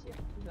GG siya.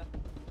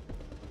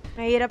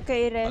 Mahirap ka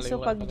i-reso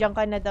Paliwan pag pala. diyan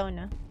ka na down,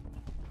 ah.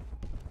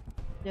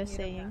 Just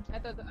saying.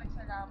 Ito, ay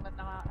salamat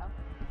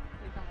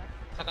wait lang.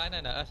 Sa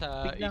kanan sa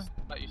Pink lang. east.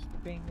 East.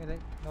 Ping,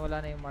 nawala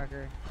na yung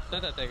marker.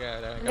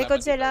 Teka.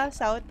 Likod sila,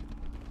 south.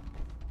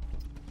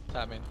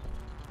 Sa amin.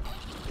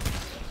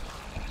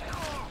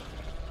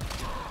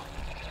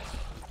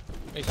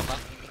 May isa pa.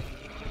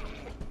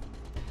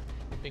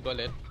 Pink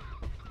ulit.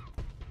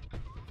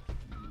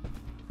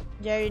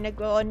 Jerry,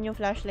 nag-on yung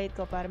flashlight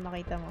ko para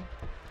makita mo.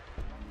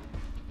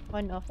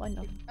 On off.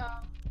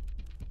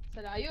 Sa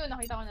layo,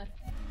 nakita ko na.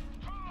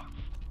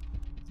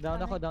 Down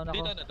ako.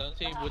 Dito na doon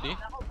si Woody.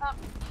 Ako, back.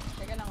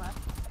 Teka lang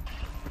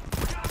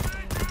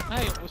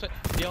Ay, usay.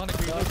 Di ako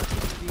nag-reload.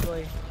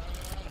 B-boy.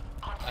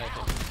 Ay,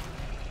 ito.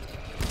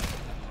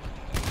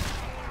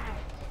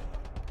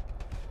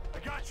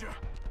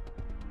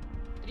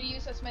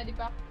 Reuse as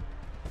medipack.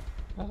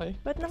 Okay.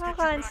 Ba't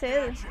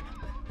naka-cancel?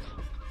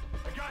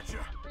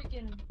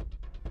 Freaking.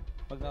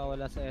 Pag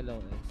nawala sa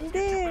LOS.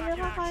 Hindi,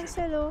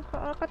 naka-cancel, oh.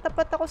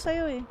 Katapat ako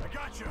sa'yo, eh.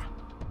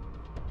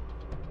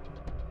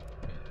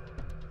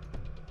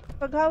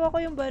 Pag hawak ko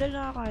yung barrel,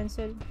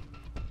 naka-cancel.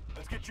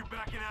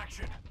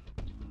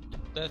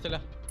 Doon sila.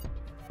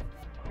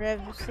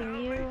 Revsing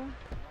you.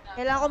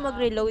 Kailangan ko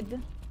mag-reload.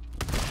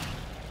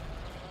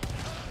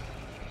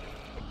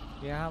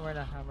 Yeah,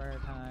 hammer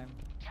time.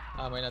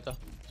 May na to.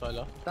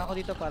 Solo. Punta ako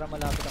dito para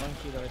malapit ako yung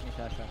silhouette ni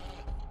Sasha.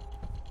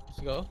 Let's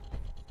go.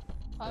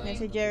 May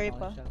si Jerry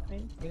pa.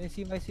 Ayun. Can you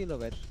see my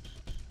silhouette?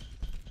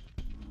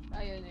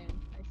 Ayun.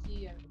 I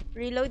see him.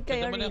 Reload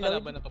kayo, Ganda mo na yung reload.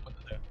 kalaban na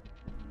papunta tayo.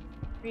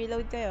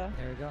 Reload kayo.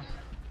 There we go.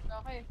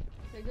 Okay,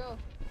 let's go.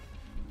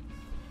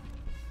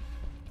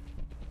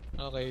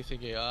 Okay,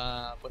 sige.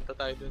 Punta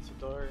tayo dun sa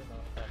door.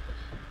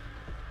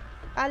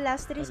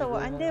 Last 3 sa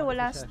Paliguan hindi, mo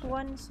last si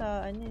Sasha. 1 sa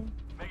ano eh.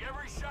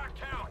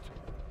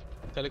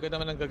 Sa likod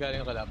naman ang gagaling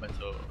yung kalaban,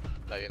 so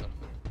layo nung.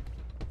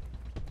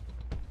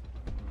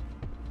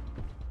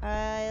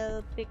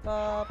 I'll pick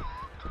up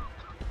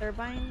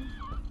turbine.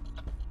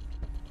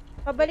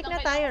 Pabalik na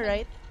tayo,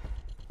 right?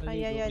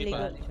 Ay, Maligo.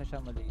 ligo. Hindi siya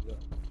maligo.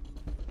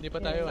 Di pa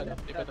tayo, Yeah.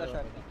 Di pa tayo.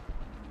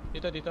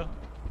 Dito.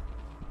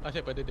 Kasi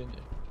pwede din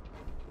dyan.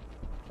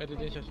 Pwede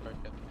din siya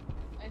shortcut.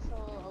 I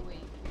saw a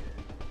way.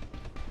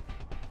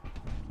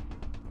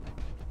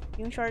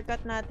 Yung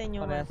shortcut natin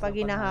yung Parehas pag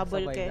lang,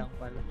 hinahabol sabay kayo. lang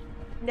pala.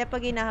 Hindi,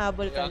 pag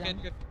hinahabol ka lang.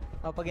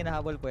 Pag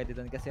hinahabol pwede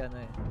doon kasi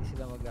hindi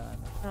sila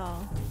mag-ano.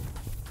 Oo.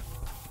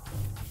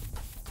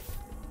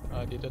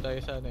 Dito tayo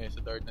sa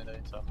sa door na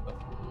tayo sa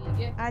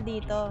Sige.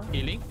 Dito.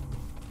 healing?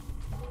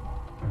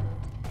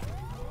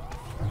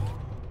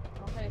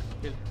 Okay.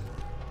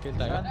 Kill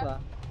tayo. Saan ba?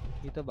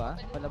 Dito ba?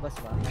 Palabas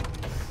ba?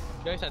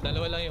 Guys,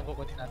 dalawa lang yung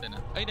kukunin natin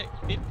Ay,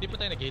 di pa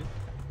tayo nag-heal?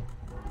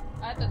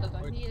 Ito.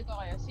 Heal ko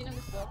kayo. Sino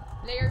gusto?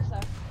 Layers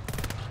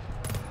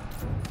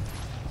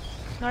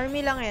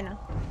Normie lang yan ah.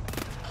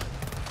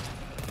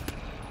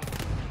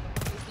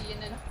 Sige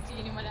na lang.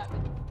 Sige na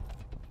malapit.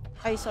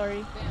 Ay,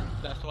 sorry.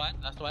 Last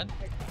one.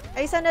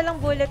 Ay, isa na lang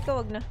bullet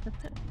ko, wag na.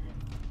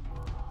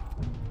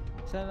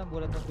 Isa lang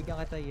bullet mo, bigyan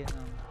kita yun.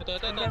 Ito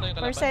yung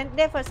For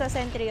kalaban. for sa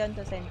sentry yun,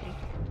 sa sentry.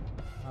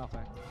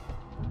 Okay.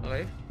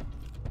 Okay.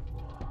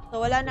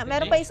 So, wala na.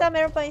 Meron pa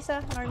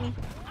isa, Normie.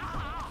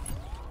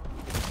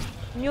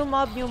 New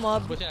mob.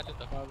 Pusin natin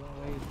to. Bagong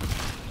wave.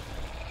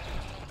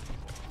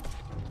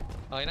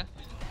 Okay na?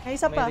 Ay,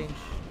 isa pa. May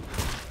range.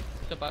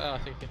 Isa pa,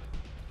 sige.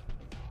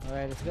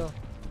 Alright, let's go.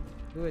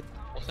 Do it.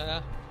 Buksan na.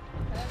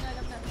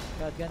 Alam na.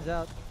 Shotguns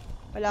out.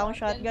 Wala akong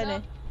shotgun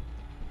eh.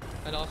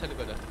 Ano ako sa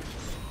likod ah?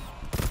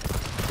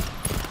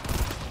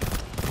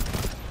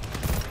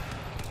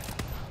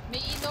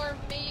 May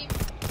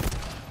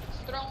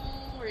strong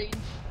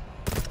range.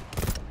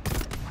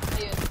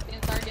 Ayun,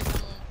 tin-target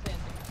ng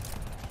center.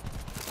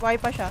 Why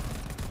pa siya?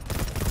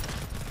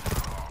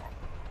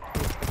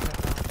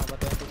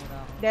 Mabatayan ko muna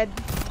ako. Dead.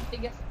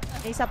 Tigas.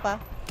 May isa pa.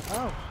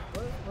 Oh!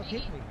 What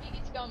hit me?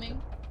 It's coming.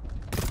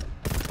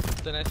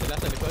 Ito na sila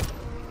sa likod.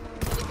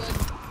 Sa likod.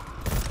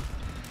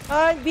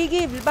 Ah,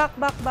 Biggie! Back.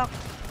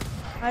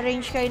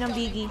 Arrange kayo ng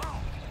Biggie.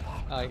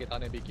 Okay, kita ko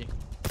na yung Vicky. Hindi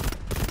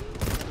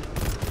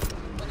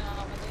ko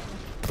nakakapatay.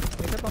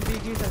 May isa pang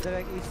biggie sa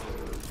direct east.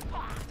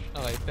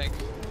 Okay, thanks.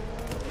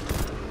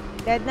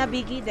 Dead na,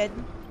 Biggie. Dead.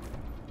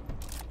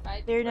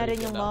 Kahit Clear na rin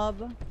yung Down. mob.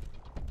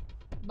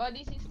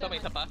 body system. Ito may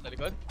isa pa sa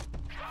likod.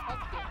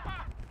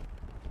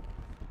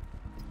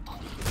 Okay.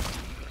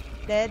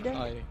 Dead.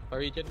 Okay,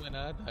 pa-region mo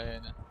na. Tayo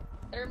na.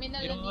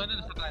 Terminal Yung na ano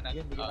nasa kanan.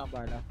 Yun, bigyan ng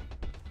bala.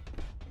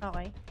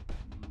 Okay.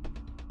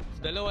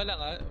 Dalawa lang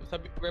ah.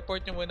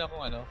 Report nyo muna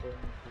kung ano, kung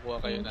kukuha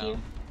kayo Thank na. you.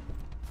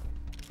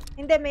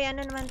 Hindi, may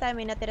ano naman tayo.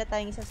 May natira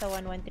tayong isa sa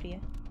 113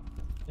 ah.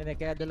 Yun eh,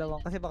 kaya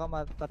dalawang. Kasi baka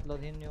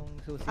matatlonin yung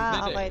susi.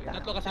 Ah, Hindi, okay.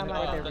 tatlo kasi Tama.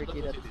 tatlo Every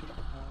kid susi at dito.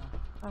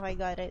 Okay,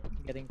 got it.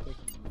 Getting quick.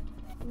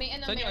 May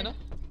ano Saan yung ano?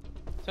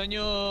 Saan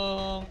yung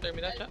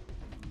terminal siya?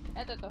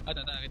 Eto to. Ah,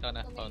 nakita ko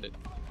na. Found it.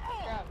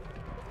 Grab.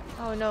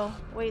 Oh no.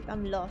 Wait,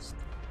 I'm lost.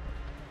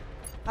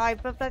 Okay,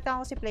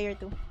 papalitan ko si player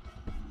 2.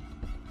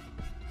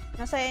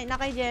 Na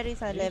kay Jerry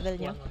sa level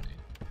niya.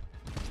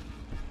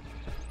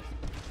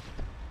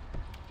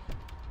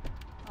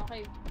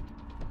 Okay.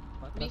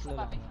 May isa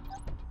pa.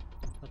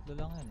 Tatlo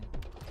lang yan eh.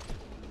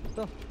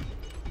 Ito.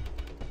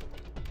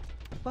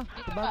 Pa,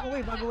 bagong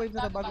wave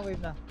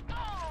na.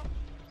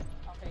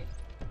 Okay.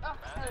 Ah,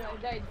 I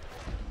died.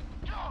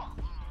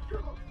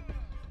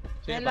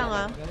 Yan lang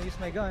ah. I'm gonna use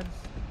my guns.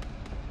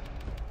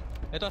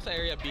 Ito sa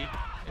area B.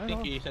 I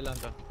think isa lang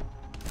to.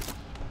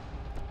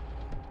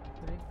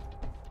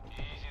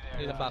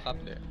 Need a backup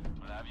there.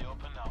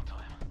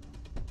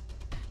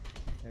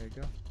 There you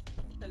go.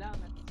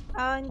 Salamat.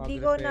 Ah, hindi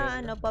ko na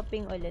ano,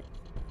 popping ulit.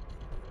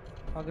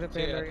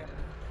 Pag-repeller yan.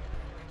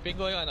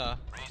 Pingo yung ano.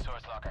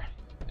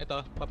 Ito,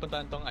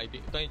 papuntahan tong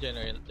ID. Ito yung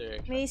general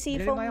direction. May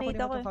C-foam nade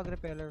ako eh.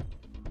 Pag-repeller.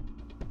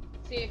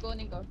 Sige,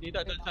 kunin ko. Dito,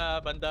 doon sa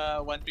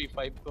banda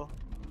 135 ko.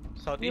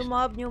 Southeast.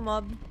 New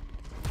mob.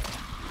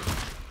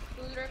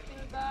 Cooler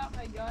fill back.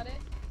 I got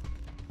it.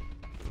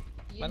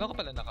 Mano ka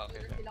pala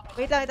nakakita?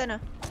 Wait lang, ito na.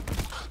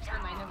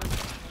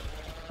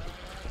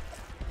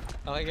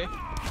 Okay, okay.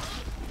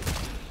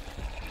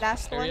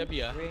 Last Area one. B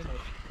ah.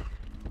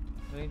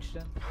 Range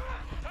dyan.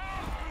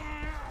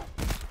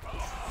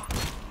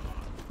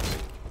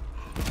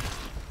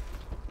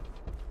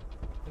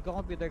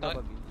 Nagka-computer ka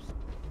ba, Bills?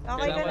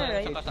 Okay ka na,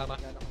 right? Sa kasama.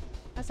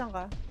 Asan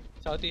ka?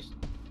 Southeast.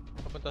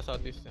 Papunta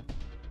southeast na.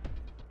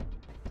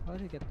 How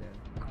did you get there?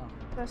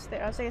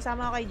 Oh, sige,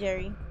 sama ka kay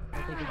Jerry. I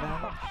take it down.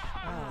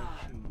 Ah,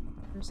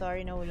 I'm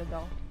sorry, nahulog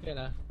ako. Yan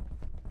ah.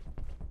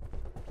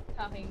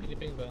 Hacking.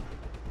 Piliping ba?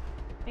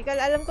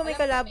 Alam ko may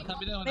Sabi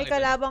na may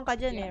kalabang ka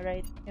dyan eh,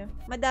 right? Yeah.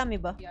 Madami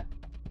ba? Yeah.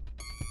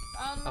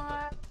 Mga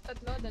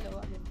tatlo, dalawa.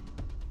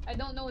 I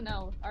don't know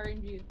now.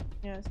 RNG.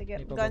 Yeah, sige.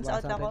 may Guns pababa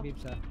out sa atin, ako.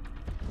 Bibs, ah.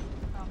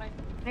 Okay.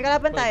 May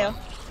kalaban Boy tayo.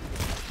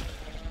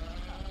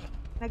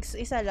 ba?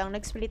 Isa lang.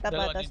 Nag-split up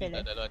ata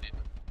sila. Dalawa dito.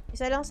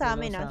 Isa lang sa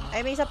amin ah.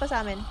 Ay, may isa pa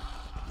sa amin.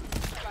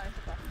 Isa pa.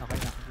 Okay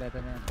na, kompleto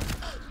na yan.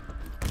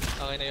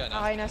 Okay na yun ah.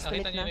 Okay na,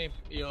 split Nakita nyo na. na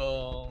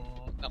yung...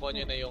 Nakuha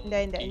nyo na yung...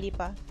 Hindi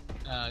pa.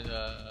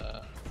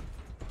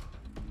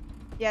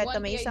 Yeah, ito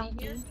may PID isang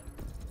here. key.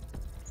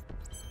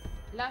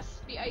 Last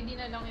PID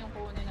na lang yung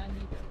kunin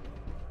nandito.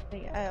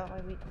 Ay,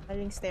 okay, wait.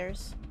 Aling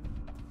stairs.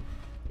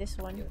 This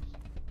one.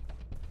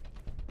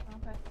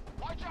 Okay.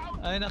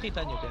 Ay,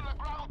 nakita nyo din.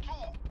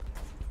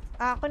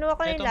 Ah, kunuha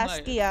ko na yung Eto last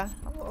nga, key ah.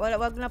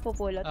 Wag na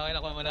pupulot. Okay,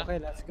 nakuha mo na. Okay,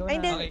 let's go Ay,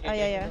 na. hindi. Okay, Ah,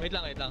 yeah. Wait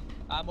lang.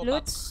 Amo pa.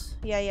 Loots?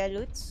 Yeah,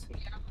 loots.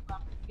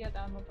 Sige,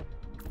 tama pa.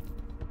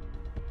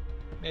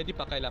 Medi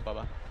pa, kailan pa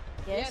ba?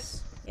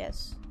 Yes.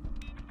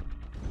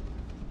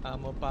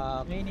 Amo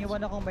pa. May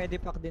iniwan akong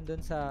medipack din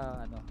dun sa,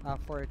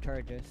 for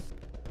charges.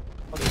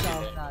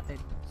 Pag-sound natin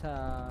sa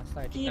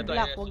starting. Key Ito,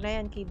 block. yes. Wag na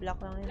yan. Key block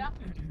lang yan.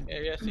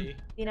 Area C.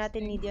 Hindi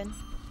natin need yan.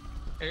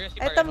 Area C.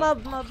 Eto, pareho.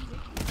 mob.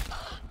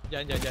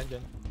 Diyan.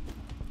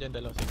 Diyan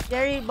dalawa C.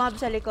 Jerry, mob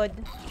sa likod.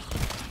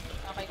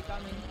 Okay,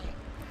 coming.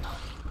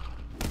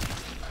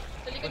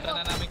 Sa likod Punta mo.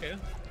 na namin kayo.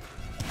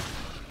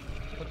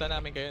 Punta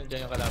namin kayo,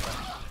 dyan yung kalaban.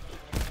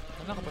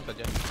 Ano nakapunta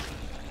dyan?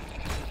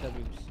 Sa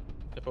bibs.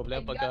 Sa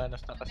problema pagka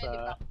nasta ka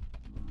sa...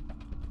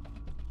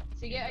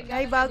 Sige,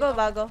 Ay, bago.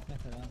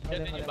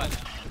 Dyan din yung bala.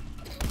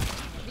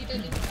 Dito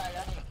din yung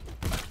bala.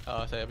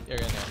 Oo, sa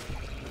area na yan.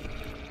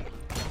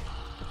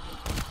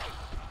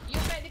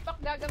 Yung medipack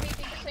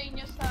gagamitin ko sa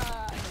inyo sa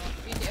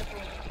Gtfo.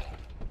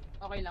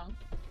 Okay lang?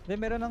 Then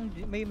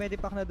may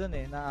medipack na dun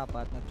na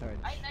 4 na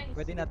charge. Ay, nice.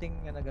 Pwede nating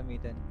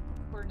gamitin.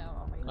 For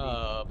now, okay.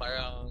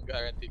 Parang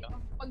guarantee lang.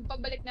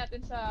 Pagpabalik natin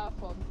sa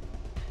fog.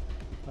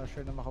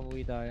 Sure na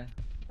makabuwi tayo.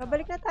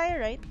 Pabalik na tayo,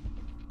 right?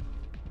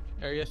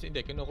 Areas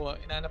hindi,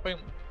 kinukuha. Inahanap pa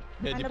yung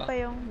medipack. Ano pa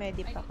yung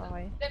medipack,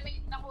 okay? Hindi, may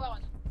nakuha ko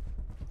na.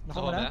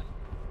 Nakuha na?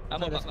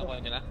 Tama ba nakuha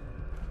nyo na?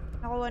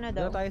 Nakuha na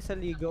daw. Doon tayo sa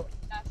ligo.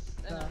 Last.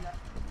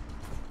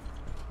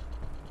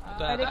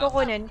 Pwede ko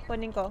kunin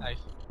ko. Nice.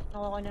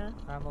 Nakuha ko na.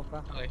 Tama pa.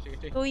 Okay,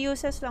 sige. 2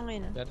 uses lang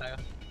yun Dyan tayo.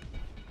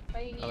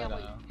 Pahingi Okay ako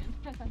lang. yun.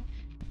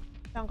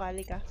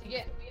 Tangkali ka.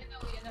 Sige,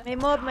 uwi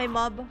na. May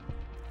mob.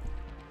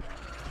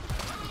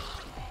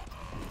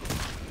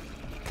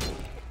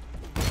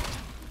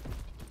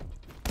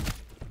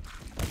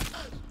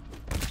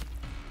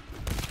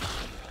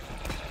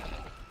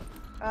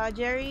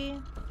 Jerry.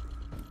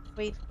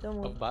 Wait, don't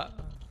move. Ba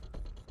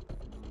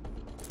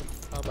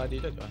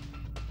dito, di ba?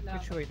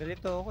 Which way?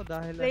 Nalito ako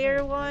dahil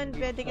Player 1,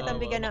 pwede kitang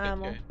bigyan ng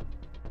ammo.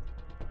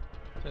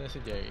 Saan na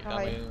si Jerry?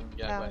 Tama Okay. yung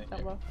ginagawa ni Jerry.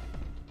 Takbo.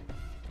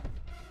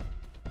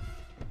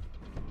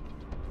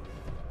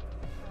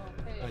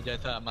 Okay. Dyan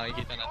sa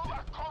makikita natin.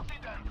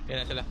 Yan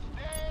na sila.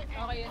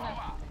 Okay, yun na.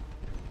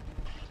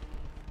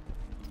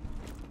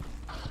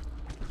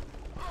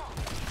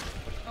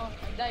 Oh,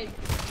 I died.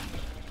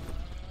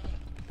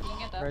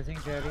 Ingat Pressing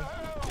Jerry.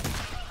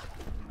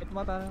 Wait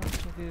mo tayo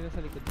dito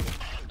sa likod.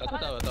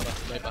 Tawa.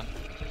 Sabay pa.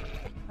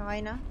 Okay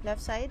na?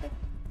 Left side?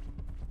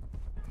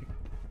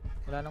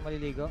 Wala nang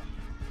maliligo.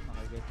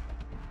 Okay, good.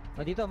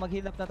 Dito,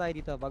 mag-heal up na tayo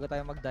dito bago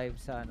tayo mag-dive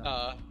sa ano.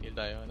 Heal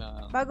tayo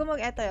na... Bago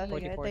mag-eto,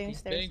 sige, 40, ito yung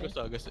stairs.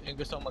 Yung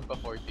gusto kong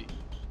magpa-40.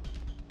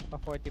 Pa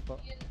 40 po.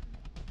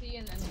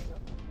 Yan, ano ko.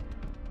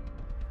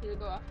 He'll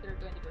go after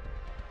 20%.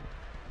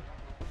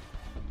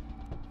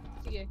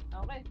 Sige,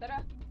 okay, tara.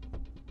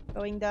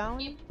 Going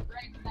down. Keep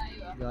right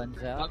tayo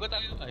Gonza. Bago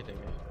tayo... Ay,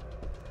 teka.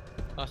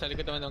 Sa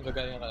likod naman ng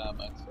gagaling yung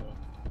kalaban.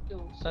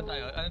 So, saan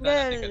tayo? Ano tayo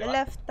Well, natin? Kaliwa?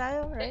 left tayo,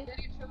 right?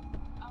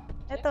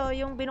 Ito,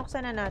 yung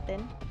binuksan na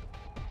natin.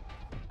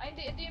 Ay,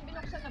 hindi. Ito yung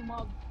binuksan na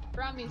mob.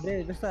 Promise.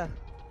 Hindi, basta.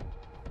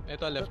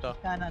 Ito, left to.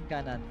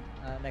 Kanan.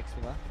 Next,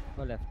 diba?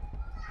 O left.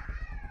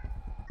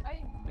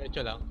 Ay,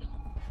 Diretso lang.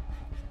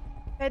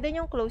 Pwede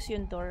nyo close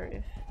yung door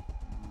if...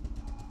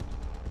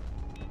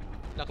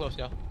 Na-close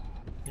nyo?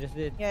 Just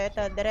did. Yeah,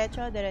 ito,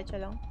 diretso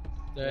lang.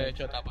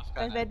 Diretso, tapos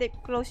kanan. Pwede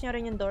close nyo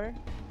rin yung door.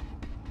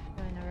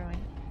 Oh, never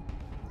mind.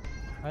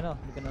 Ano?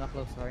 Hindi ko na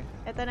na-close, sorry.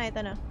 Ito na.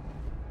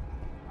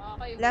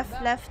 okay.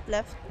 Left.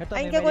 Ito,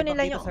 Ay, may gago medipack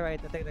nila dito yung... sa right.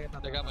 Teka.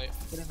 Teka, may...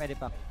 Ito yung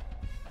medipack.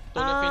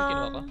 Tunnel field,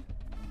 kinuha ko.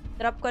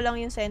 Drop ko lang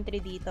yung sentry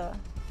dito,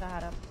 sa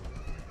harap.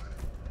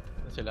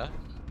 Ano sila?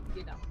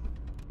 Hindi na.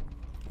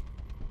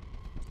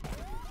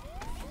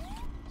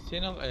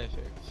 Sino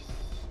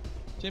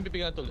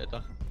bibigyan ng tool? Ito.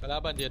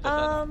 Kalaban dito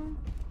sa ano?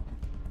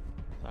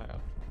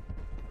 Sarap.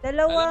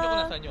 Dalawa... Alam nyo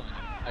kung nasaan yung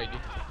ID?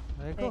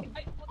 Ay ko.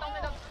 Ay, putang na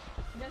lang.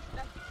 Left.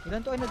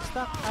 Ilan to ay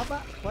nag-stack?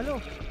 8?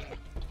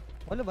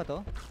 8 ba to?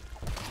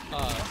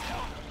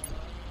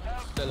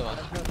 Dalawa.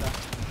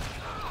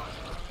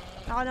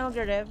 Ako na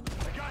magre-rev.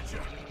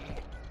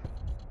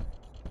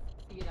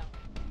 Sige lang.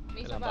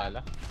 May isa Ilang ba?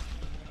 bala?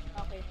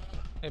 Okay.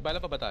 May bala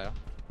pa ba tayo?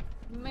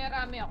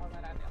 Marami ako.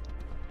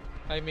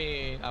 Ay,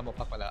 may ammo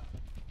pa pala.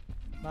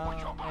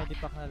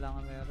 Medipack na lang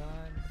ang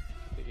meron.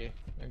 Sige.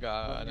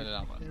 Ano na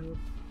lang ako.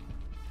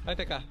 Ay,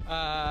 teka.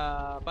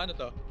 Paano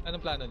to?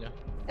 Anong plano nyo?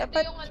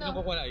 Dapat... Yung Sino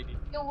kukuha na ID?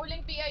 yung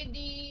huling PID...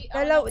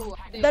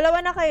 Dalawa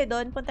na kayo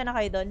doon. Punta na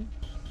kayo doon.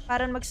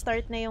 Para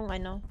mag-start na yung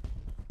ano.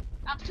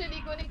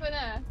 Actually, kunin ko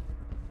na.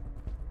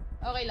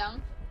 Okay lang?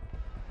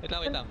 Wait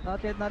lang.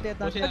 Not yet.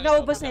 Pag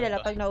naubos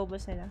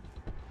nila.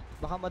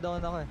 Baka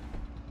ma-down ako eh.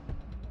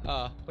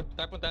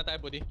 Punta na tayo,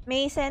 buddy.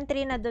 May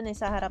sentry na doon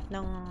sa harap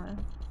ng...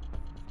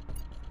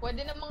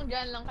 Pwede namang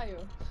dyan lang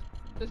kayo.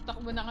 Tapos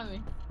takbo na kami.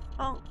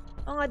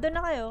 Oo nga, doon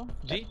na kayo.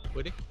 G,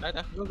 buddy.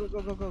 Tara. Go.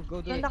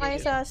 Do Doon it. na kayo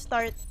sa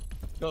start.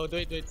 Go, do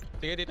it.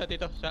 Sige,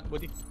 dito. Siya,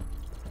 buddy.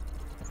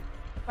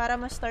 Para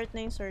ma-start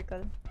na yung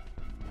circle.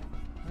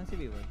 Ano si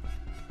B-Boy?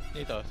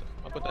 Dito.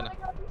 Mapunta na.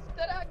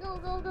 Tara, go!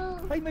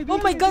 Ay, may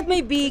Oh my god,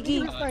 may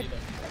biggie! Dito.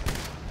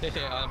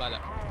 Sige, ako na bala.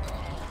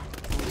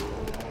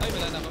 Ay,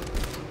 wala na ako.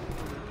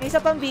 May isa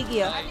pang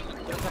biggie Ay,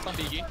 isa pang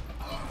biggie.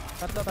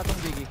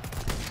 Tatlong biggie.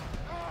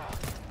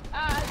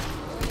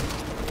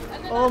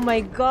 Oh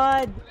my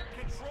god!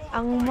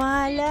 Ang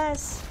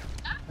malas!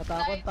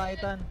 Natakot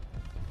Titan.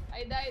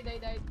 I died.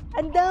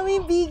 Ang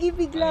daming biggie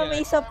bigla,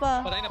 may isa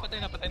pa.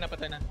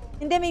 Patay na.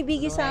 Hindi, may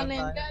biggie sa amin.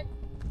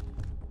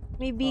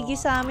 May biggie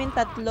sa amin,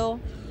 3.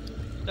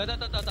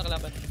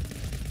 Kalaban.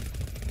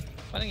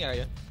 Paano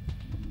nangyari yun?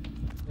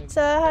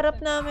 Sa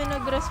harap namin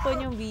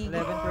nag-respawn yung Biggie.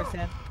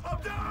 11%.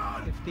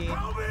 15.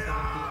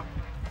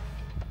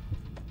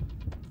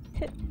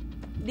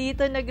 17.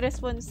 Dito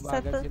nag-respawn.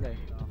 Bagal sila eh.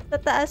 Sa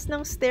taas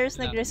ng stairs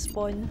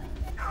nag-respawn.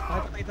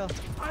 Pakita ko ito.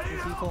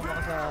 Sisipo mo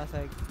ako sa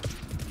side.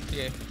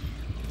 Sige.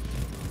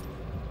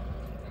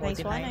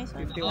 Nice one, nice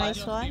one.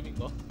 Nice one.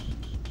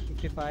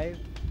 55.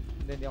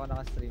 Then hindi ako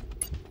naka-stream.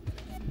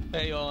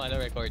 Pero yung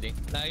recording.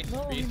 Nice.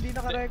 No, hindi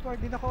naka-record.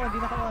 Hindi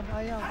naka-on.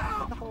 Ayaw.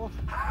 Ba't naka-off?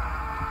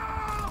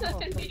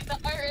 Hindi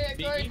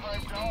naka-record.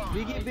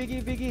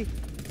 Biggie.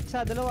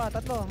 Isa, dalawa,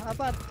 tatlo,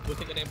 apat.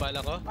 Buti ko na yung bala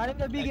ko. 6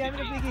 na Biggie.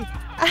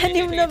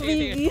 6 na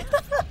Biggie.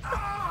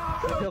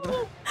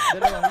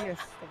 Dalawa,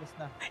 yes. Tapos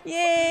na.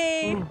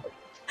 Yay!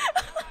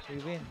 We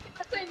win.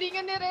 Kasi hindi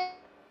ka nire...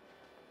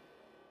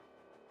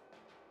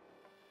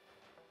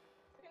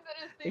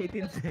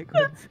 18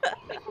 seconds.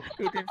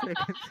 18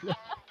 seconds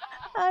lang.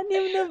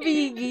 6 na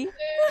Biggie.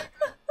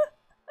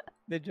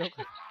 The joke.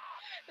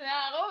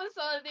 Nako,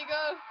 salty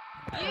ko.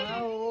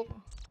 Wow.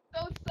 So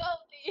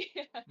salty.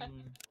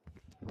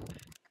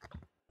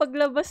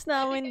 Paglabas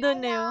namin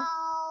dun eh. Oh.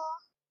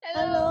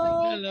 Hello.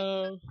 Hello.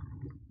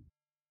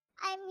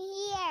 I'm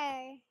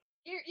here.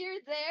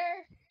 You're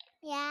there?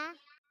 Yeah.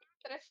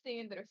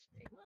 Interesting.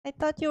 I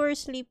thought you were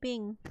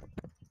sleeping.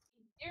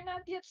 You're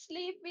not yet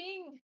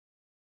sleeping.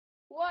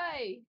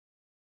 Why?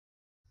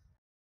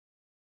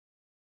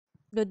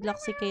 Good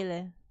luck si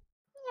Kayla.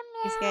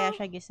 Is kaya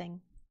siya gising.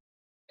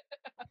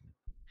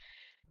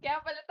 Kaya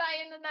pala tayo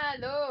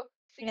nanalo.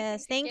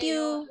 Yes, thank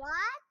you.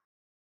 What?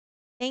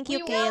 Thank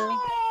you, We Kale.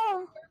 won.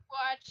 For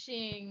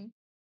watching.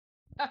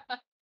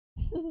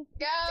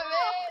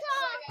 Gabi!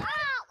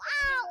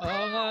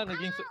 Oo nga,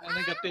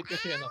 nag-update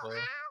kasi ko.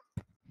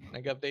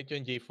 Nag-update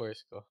yung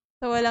GeForce ko.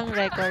 So, walang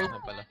record.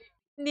 Ano pala?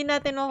 Hindi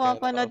natin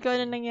mapapanood kung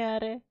ano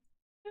nangyari.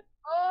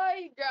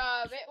 Oy,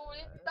 grabe.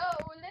 Ulit.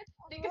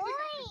 Hindi kasi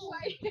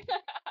buhay.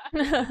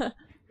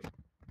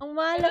 Ang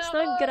malas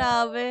nun,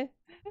 grabe.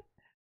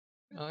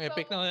 Ang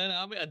epic naman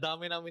namin, ang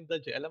dami namin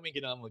dodge. Alam mo yung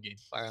ginawa mo game?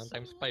 Parang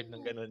times 5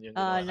 ng ganun yung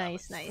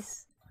Nice.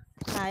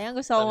 Sayang,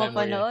 gusto ko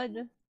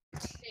mapanood.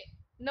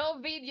 No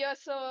video,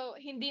 so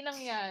hindi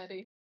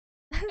nangyari.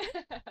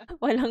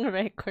 Walang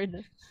record.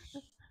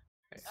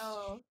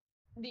 Oo.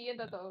 Hindi yun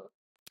totoo.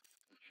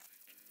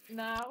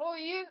 Nako,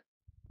 yun.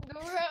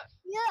 Dura.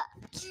 Yeah.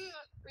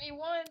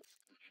 3-1.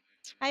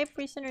 High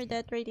prisoner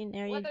death rate in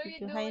area What are due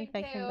to you high doing,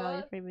 infection Theo?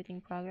 value prohibiting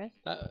progress.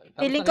 Tapos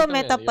Feeling ko nakita mo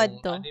metapad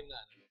yun, to.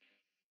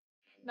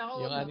 Nako,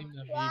 Yung anim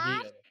na BG,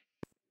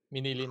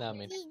 minili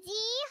namin.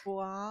 Gigi,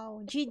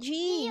 Wow. do GG!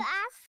 you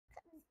ask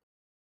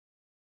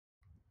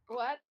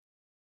What?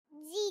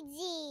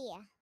 Gigi?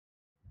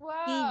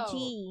 Wow.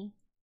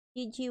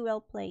 GG,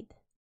 well played.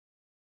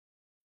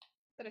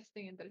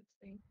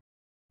 Interesting.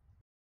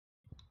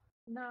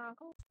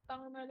 Nako,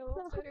 tanga na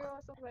loob.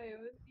 Seryoso ba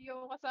yun? Hindi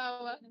ako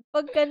kasama.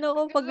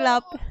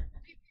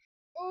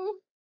 Oh,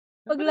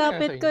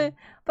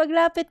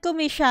 paglapit ko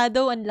may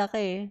shadow, ang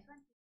laki.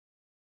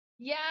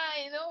 yeah,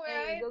 I know,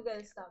 right? Google,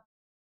 stop.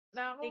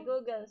 Nako,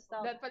 Google,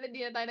 stop. dahil pala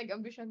di na tayo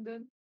nag-ambisyon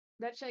dun.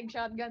 Dahil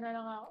nag-shotgun na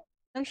lang ako.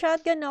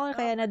 Nag-shotgun ako,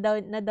 kaya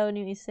na-down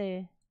yung isa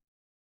eh.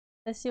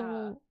 Tapos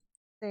yung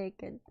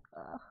second.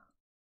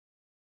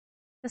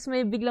 Tapos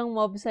may biglang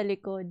mob sa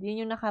likod.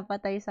 Yun yung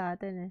nakapatay sa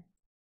atin eh.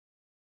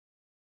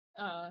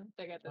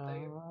 Teka,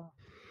 tayo.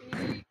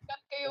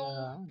 I-cut ko yung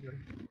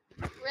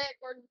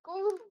record ko.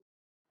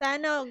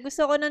 Sana,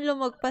 gusto ko nang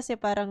lumagpas eh,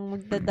 parang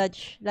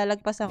magda-dodge.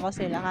 Lalagpasan ko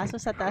sila, kaso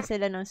sa taas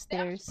sila ng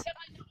stairs.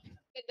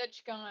 Nag-dodge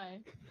ka nga eh.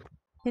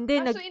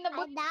 Hindi, Kaso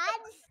inabot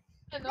Dad?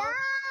 ano?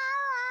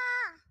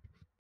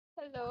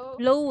 Hello?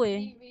 low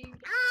eh. Baby.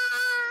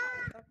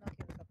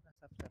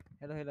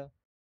 Hello.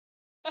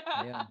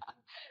 Ayan.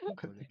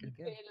 Okay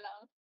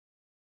lang.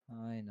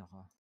 Ay,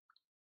 nako.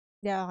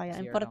 Hindi ako kaya.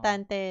 CR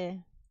Importante,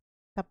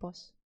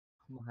 tapos.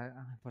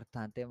 Ang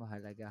importante,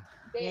 mahalaga.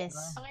 Yes.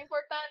 Ang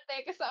importante,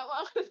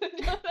 kasama ako sa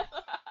dyan.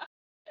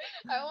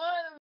 I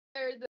wanna be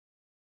there.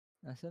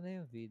 Nasaan na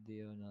yung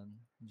video nun?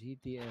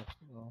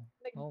 Gtfo.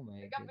 Oh my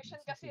nag-ambition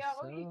goodness. kasi This is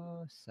ako eh.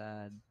 so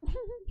sad.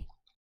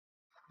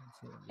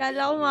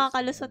 Kala ko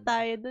makakalusot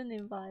tayo dun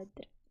eh,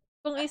 padre.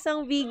 Kung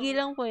isang Biggie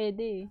lang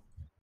pwede eh.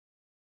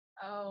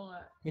 Oo nga.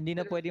 Hindi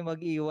na pwede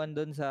mag-iwan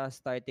doon sa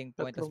starting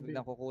point tapos Tatlong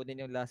biglang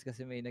kukunin yung last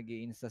kasi may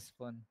nag-i-insta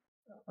spawn.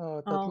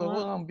 Tatlo Oo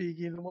nga. ang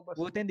bigil lumabas.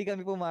 Buti hindi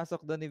kami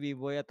pumasok doon ni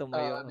B-Boy at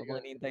tumayo. hindi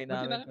Manintay Buti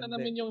namin. nakita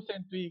namin yung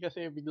sentry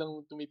kasi biglang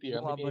tumitira.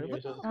 Bumabalik.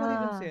 Ba't nakapali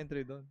ng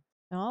sentry doon?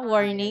 No,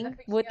 warning.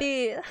 nafix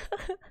Buti,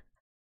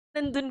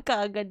 nandun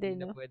ka agad eh,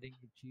 Hindi no? na pwedeng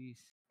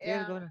i-cheese.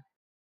 Yeah. Kaya go na.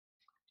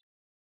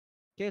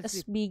 Kaya Tapos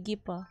sleep.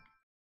 Biggie pa.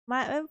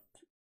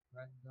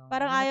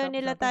 Parang ayaw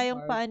nila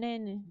tayong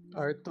paanin eh.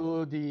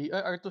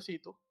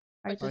 R2C2.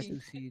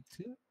 R2C2?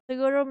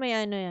 Siguro may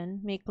ano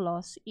yan, may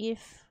clause.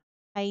 If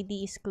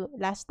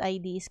last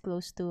ID is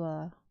close to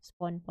a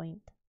spawn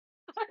point.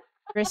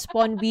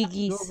 Respawn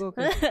Biggies.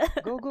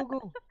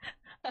 Go.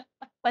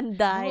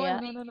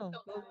 Pandaya. No.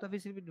 Go, tabi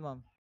silipid,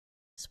 ma'am.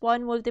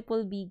 Spawn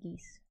multiple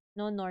Biggies.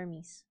 No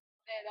normies.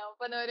 lang,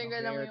 panoorin ko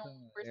Okay, lang aircon, yung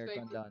aircon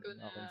perspective down. ko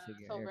na Okay,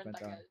 sige, sobrang aircon down.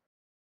 tagal.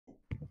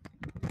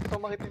 Gusto ko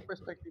makita yung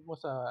perspective mo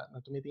na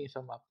tumitingin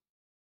sa map.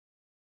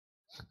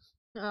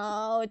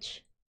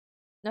 Ouch!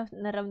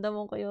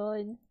 Naramdaman ko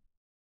yun.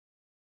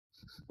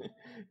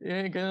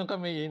 Ganun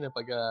kami yun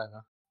pag di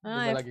ba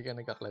Ah, lagi ka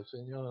nagka-clutch.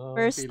 Yun yung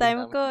first feeling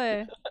time namin. ko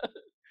eh.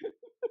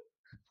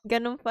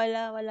 Ganun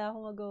pala, wala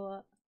akong magawa.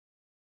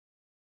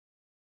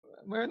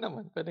 Meron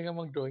naman, pwede ka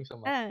mag-drawing sa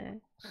map.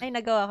 Ay,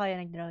 nagawa ko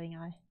yun, nag-drawing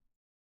ako.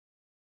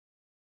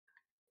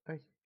 Ay,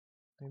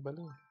 may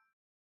balon.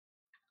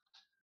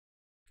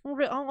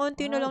 Ang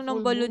konti na lang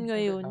ng full balon moon.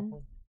 ngayon.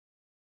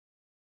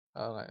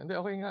 Oo nga. Hindi,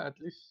 okay nga. At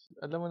least,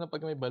 alam mo na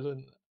pag may balon,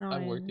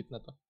 worth it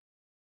na to.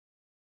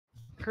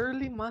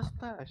 Curly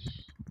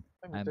mustache.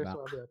 Ay, I'm Mr. back.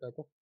 Suave yata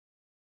to.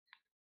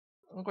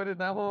 Ang kulit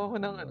na ako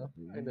ng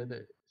Ay, hindi.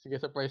 Sige,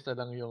 surprise na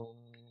lang yung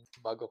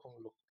bago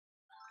kong look.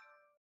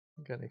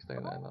 Next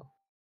time na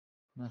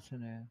Nasa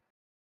na yan?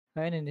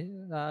 Ayun, hindi.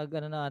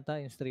 Ano na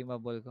ata yung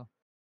streamable ko.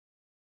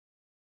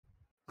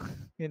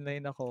 Yun na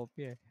yung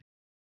na-copy eh.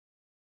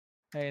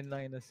 Ayun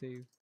lang yung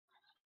na-save.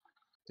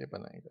 Hindi pa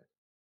nakita.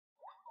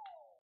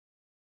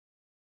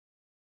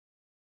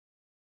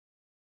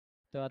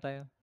 Diba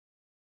tayo?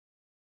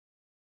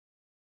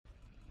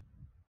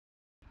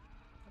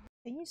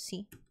 Can you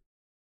see?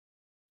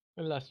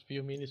 The last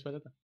few minutes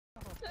pala to.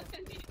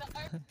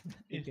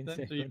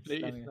 Instant 18 seconds replay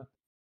lang is yun. na.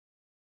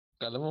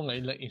 Kala mo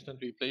ngayon lang instant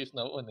replay is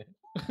now on eh.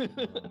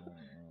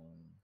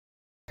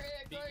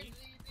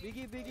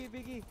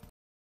 Biggie!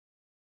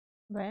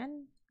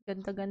 Brian,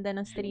 ganda-ganda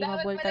ng Dapat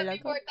streamable pala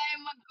talaga. before tayo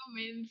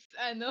mag-comments,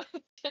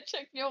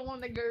 check nyo kung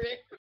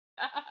nag-rec.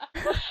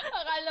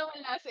 Akala mo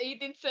last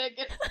 18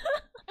 seconds.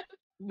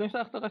 Hindi,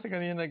 sakto kasi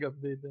kanina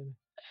nag-update.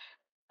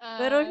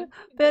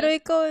 Pero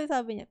ikaw,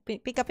 sabi niya,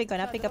 pick upin ko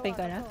na. Buti ka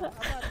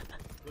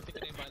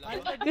na yung bala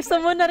ko. Gusto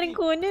mo na rin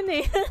kunin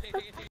eh.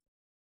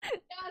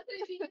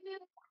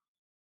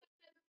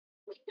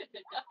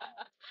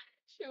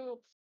 Shoot.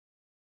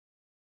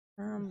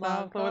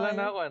 Sakto, wala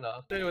na ako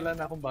Actually, wala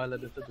na akong bala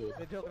dun sa dulo.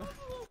 Joke lang.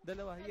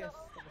 Dalawa, yes.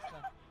 Tapos na.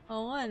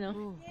 Oo nga, no?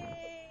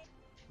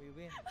 We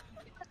win.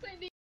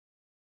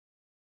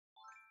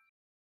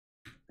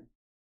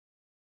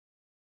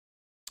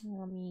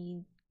 Let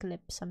me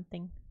clip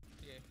something.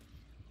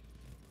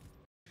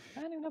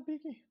 Ano na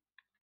Biggie?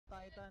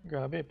 Titan.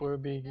 Grabe, puro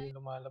Biggie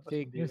lumalabas.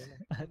 Fake Hindi news.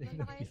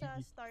 Punta kayo sa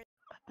start.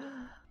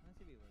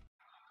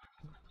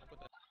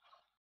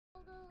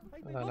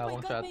 Wala na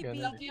akong shotgun.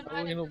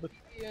 Oo, inubot.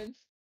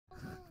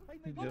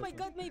 Oh my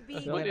god, may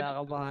big! So,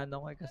 kinakabahan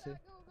ako eh kasi.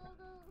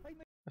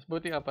 Mas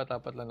buti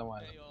apat-apat lang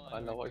naman.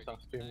 Akala ko isang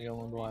stream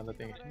yung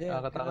dumadating. Hindi,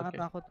 Nakakatakot ka.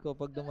 nakakatakot ko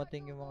pag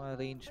dumating yung mga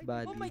range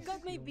bodies. Oh my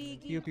god, may yung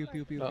biggie! Pew, pew,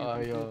 pew, pew, Oo,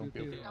 pew, yung pew,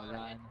 pew, pew. Wala.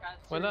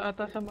 Wala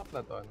ata sa map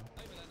na to.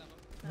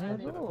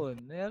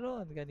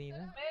 Meron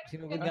kanina.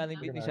 Sinugod nga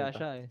ni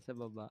Shasha eh, sa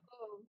baba.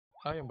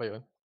 Yun ba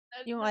yun?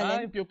 Yung Yung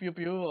alin? pew pew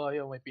pew.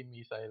 Yung may pin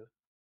missile.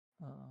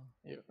 Oo.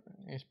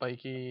 Yung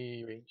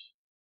spiky range.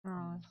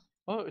 Oh.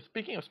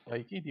 Speaking of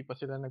spiky, di pa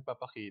sila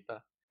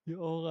nagpapakita. Yung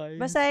okay.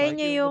 Basahin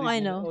niyo yung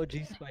OG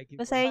Spiky.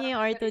 Basahin niyo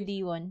yung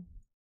R2D1.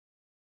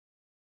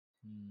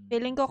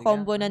 Feeling ko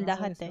combo ng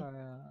lahat eh.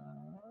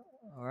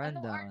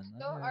 Rundown.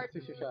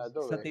 Si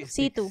Shadow Statistics.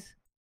 C2.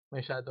 May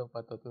shadow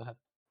pa to lahat.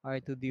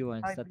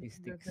 R2D1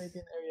 statistics.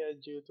 Area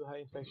due to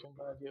high infection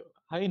value.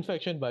 High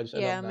infection values.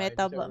 Yeah, alam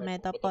na,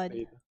 metapod.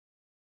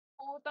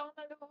 Utang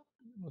na naman.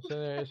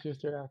 Scenarios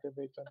used to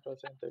activate control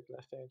center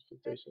class 10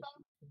 infiltration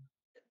system.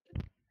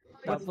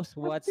 Tapos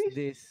what's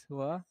this?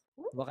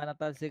 Baka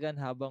natalsikan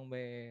habang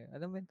may,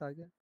 ano ba yung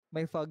tawag?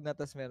 May fog na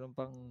tas meron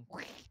pang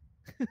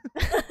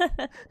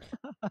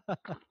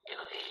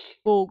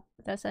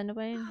Tapos ano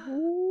ba yun?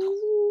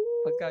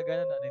 pagka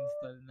ganun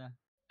uninstall na.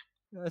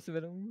 Tapos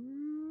meron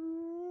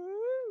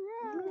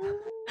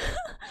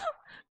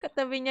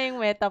Katabi niya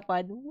yung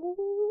metapod.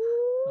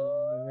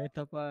 may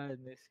tapan,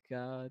 may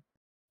scout.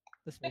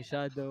 Tapos may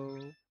shadow.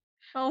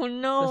 Oh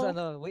no.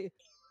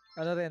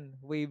 Tapos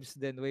waves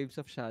din, waves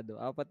of shadow.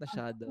 4 na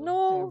shadow.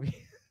 No.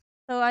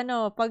 So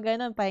pag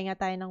pahinga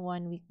tayo ng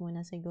 1 week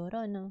muna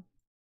siguro, no?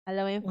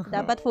 Alam mo yung,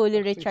 dapat fully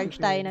recharge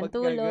tayo ng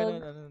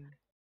tulog.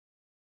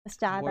 Tapos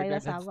tsaka tayo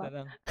nasama.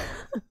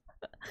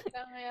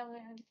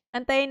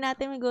 Antayin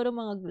natin siguro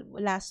mga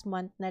last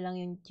month na lang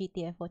yung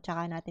Gtfo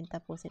tsaka natin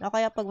tapusin. O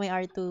kaya pag may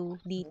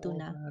R2D2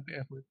 na.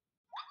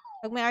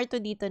 Pag may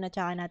R2D2 na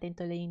tsaka natin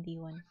tuloy yung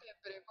D1.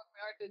 Siyempre, pag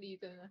may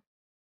R2D2 na.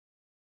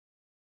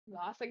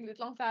 Nakasaglit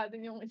lang sa atin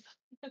yung isa.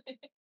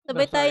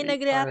 Sabay tayo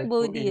nag-react,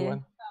 Bodhi eh.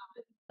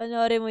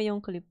 Panoorin mo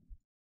yung clip.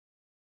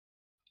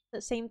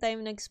 Same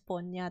time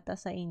nag-spawn yata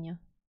sa inyo.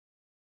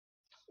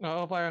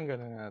 Oo, parang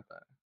gano'n yata.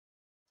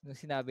 Nung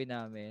sinabi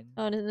namin.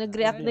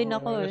 Nag-react din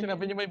ako eh.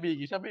 Sinabi niyo may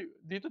biggie. Sabi,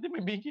 dito din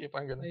may biggie.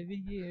 Parang gano'n. May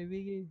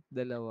biggie.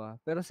 Dalawa.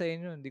 Pero sa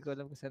inyo, hindi ko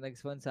alam kung saan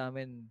nag-spawn sa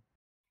amin.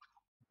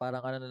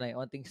 Parang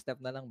onting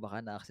step na lang, baka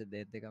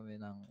na-aksidente kami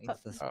ng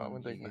insta-spawn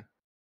biggie.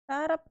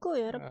 Sa harap ko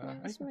eh. Harap ko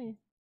mismo eh.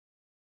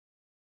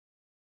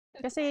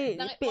 Kasi,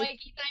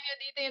 makikita nyo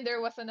dito yung there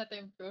was an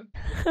attempt ko.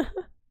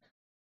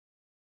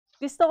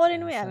 Gusto ko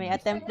rin may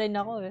attempt din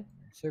ako eh.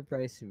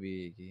 Surprise si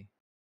Vicky.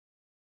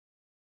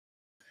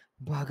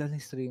 Bagal ng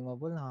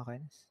streamable,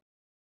 nakakainis.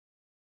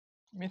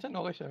 Minsan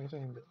okay siya,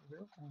 minsan hindi.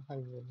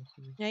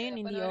 Ngayon,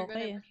 hindi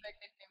okay eh.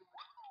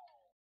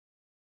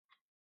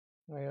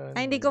 Ngayon,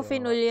 Ay, hindi ko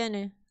finul yan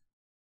eh.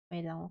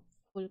 May lang.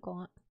 Full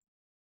ko nga.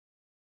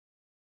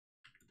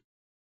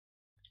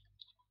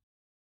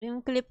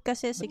 Yung clip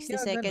kasi 60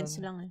 seconds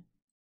lang eh.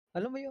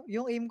 Alam mo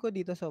yung aim ko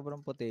dito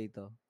sobrang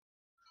potato.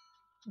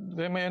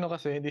 Hindi, may ano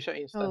kasi, hindi siya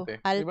instant eh.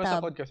 Alt Diba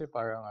sa tab. code kasi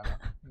parang ano.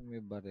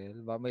 May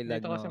barrel. Ba may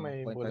lag Dito kasi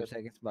may 0.5 bullet.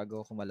 seconds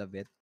bago ako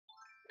malabit.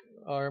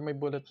 Or may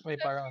bullet,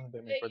 may parang hindi,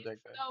 may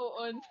projectile. Now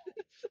on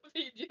sa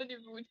video ni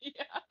Moody.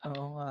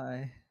 Oo nga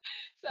eh.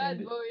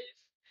 Sad boys.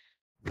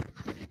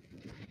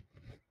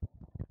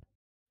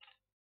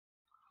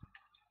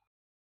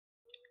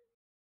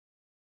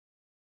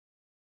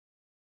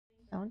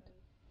 Sound?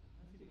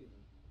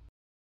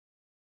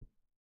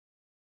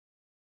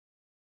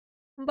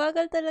 Ang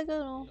bagal talaga,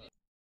 no?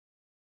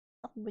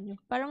 Takbo nyo.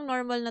 Parang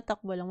normal na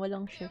takbo lang,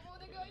 walang shift.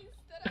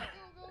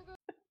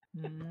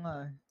 Nga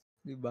eh.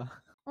 Diba?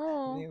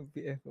 Oo. Ano yung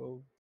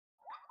PFO?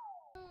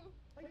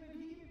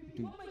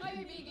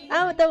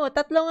 Tamo,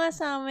 tatlo nga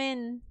sa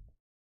amin.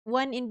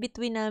 One in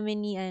between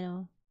namin ni,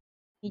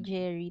 ni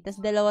Jerry. Tas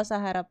dalawa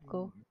sa harap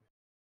ko.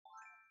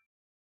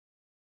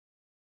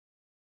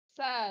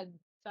 Sad.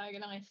 Sa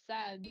akin lang is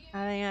sad.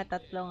 Nga,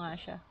 tatlo nga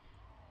siya.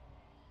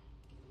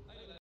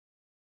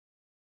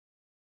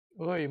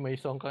 Uy, may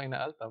song kang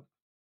ina-altab.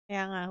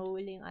 Kaya nga,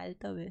 huli yung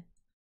altab eh.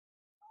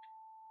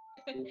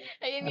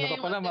 Ayun Ano nga ka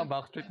yung pala, motive.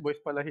 Backstreet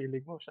Boys pala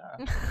hilig mo siya.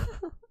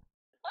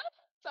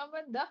 Saan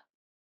banda?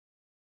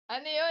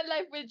 Ano yun?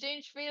 Life will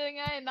change feel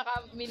nga eh.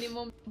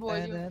 Naka-minimum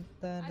volume.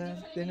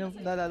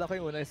 Naalala ko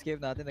yung unang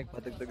escape natin,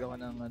 nagpadagdag ako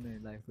ng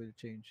life will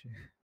change.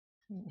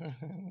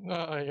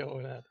 Oo, yung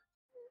una.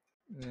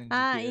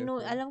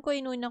 Alam ko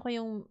inuna ko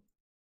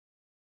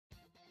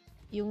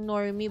yung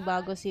normie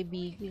bago si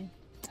Biggie.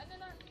 Ano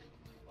na?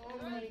 Oh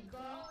my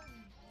God.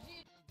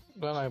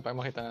 Wala nga yun,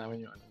 makita na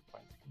namin yung ano.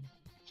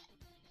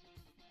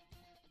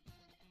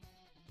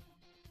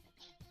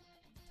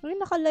 Uy,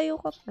 nakalayo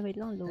ka pa. Wait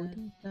lang,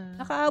 loading.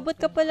 Nakaabot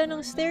ka pala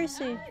ng stairs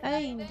eh.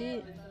 Ay,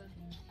 hindi.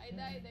 I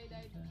died.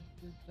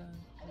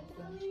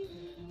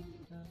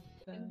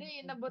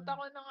 Hindi, nabot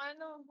ako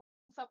ng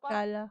sapat.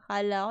 Kala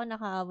ko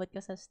nakaabot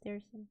ka sa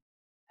stairs eh.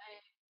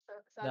 Ay,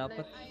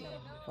 Dapat,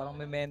 parang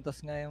may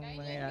mentos nga yung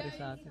nangyayari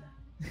sa atin.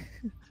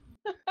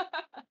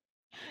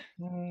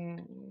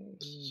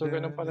 So,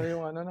 ganun pala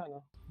yung ano na, no?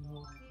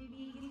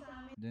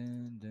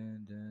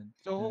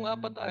 So, kung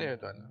apat tayo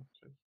doon,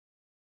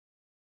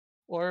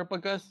 or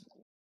pagka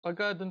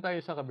doon tayo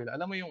sa kabila,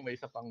 alam mo yung may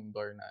isa pang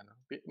door na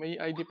may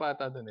ID pa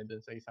ata doon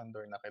doon sa isang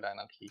door na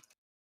kailangan ng key.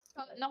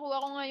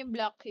 Nakuha ko nga yung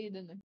black key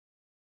doon eh.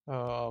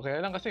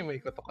 Kaya lang kasi may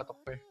katok-katok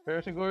pa eh.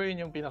 Pero siguro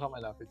yun yung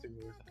pinakamalapit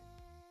siguro sa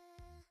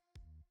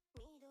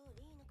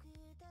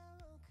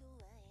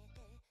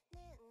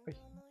Ay,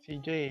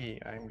 CJ,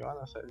 I'm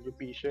gonna sell you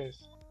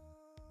pieces.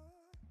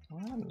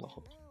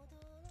 Loko.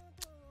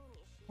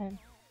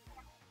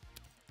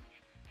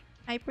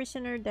 High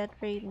prisoner death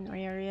rate in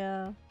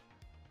area.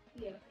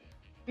 Yeah.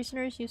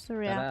 Prisoners used to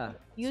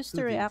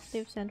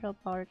reactive central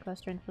power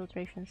cluster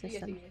infiltration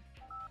system. Sige.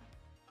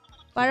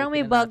 Parang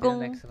may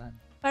bagong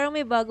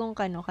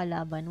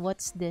kalaban.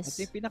 What's this?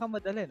 Ito yung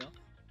pinakamadali, no?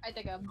 Ay,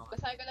 teka.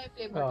 Basahin ko lang yung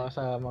flavor.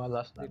 Sa mga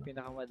last Ito yung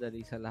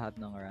pinakamadali sa lahat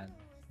ng run.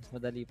 Mas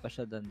madali pa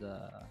siya than the...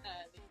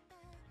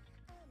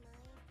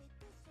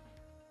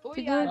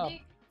 Uy,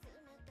 Adik!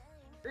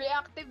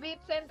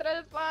 Reactivate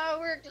central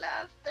power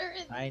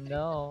cluster! I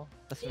know.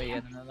 Tapos may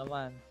ano na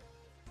naman.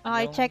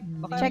 Okay,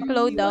 check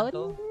loadout.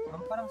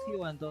 Parang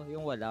C1 to.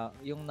 Yung wala.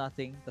 Yung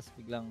nothing. Tapos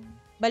biglang...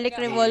 Balik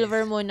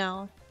revolver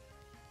muna ako.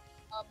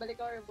 Balik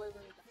ako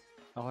revolver.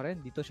 Ako rin.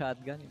 Dito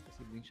shotgun. Yung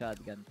posibleng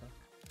shotgun to.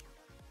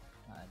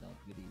 I don't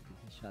believe this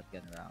is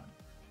shotgun round.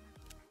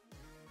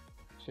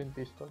 Shin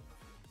pistol.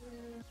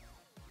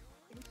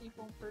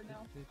 Gtfo for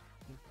now.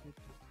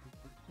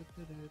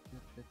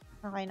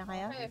 Okay na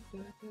kaya? Okay.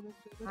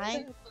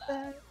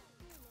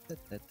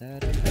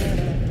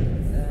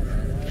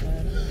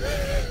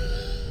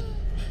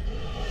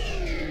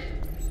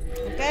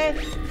 Okay.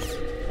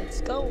 Let's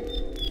go.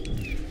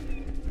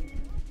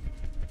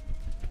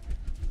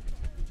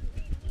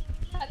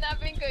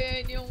 Hanapin ko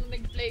yun yung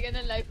nag-play ka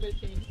ng Life Will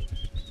Change.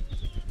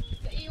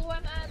 Sa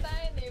E1 ata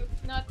yun eh.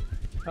 Not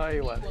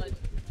E1. E1.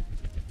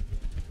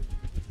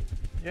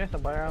 Yes,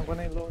 nabayaran ko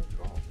na yung loan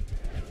ko.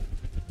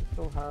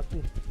 So happy.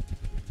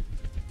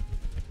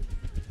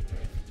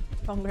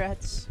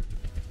 Congrats.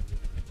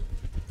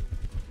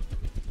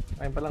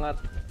 Ayun pala nga.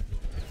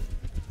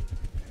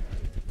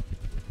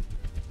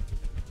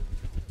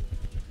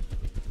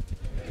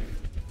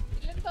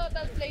 Ilan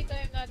total play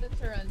time natin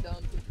sa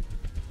rundown?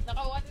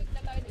 Naka 1 week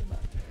na tayo, diba?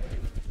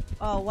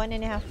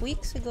 1.5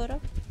 weeks siguro.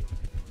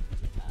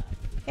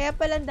 Kaya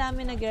pala ang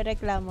dami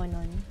nagrereklamo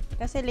nun.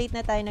 Kasi late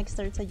na tayo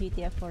nag-start sa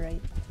Gtfo, right?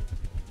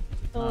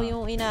 So,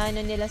 yung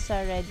inaano nila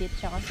sa Reddit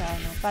tsaka sa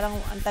parang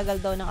ang tagal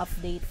daw ng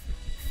update.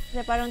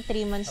 Kasi parang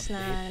 3 months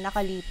na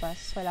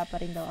nakalipas, wala pa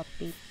rin daw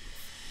update.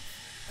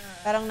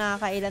 Parang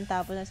nakakailan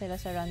tapos na sila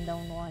sa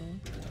rundown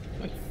 1.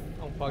 Ay,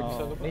 ang pag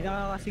sa lupa. May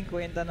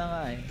nakaka-50 na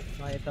nga eh.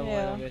 Makita mo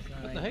Yeah. yung best na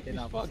What the heck is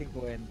fog?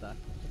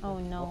 50. Oh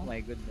no. Oh my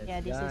goodness,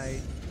 Yeah, this guys.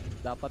 is...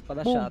 Dapat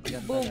pala Boog!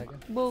 shotgun Boog! talaga.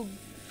 Boog!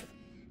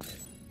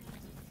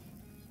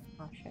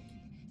 Oh shit.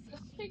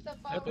 Take the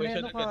Ito, power. siya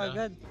Ano na ka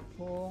agad?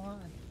 Oo nga.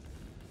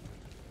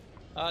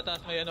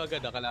 Taas may ano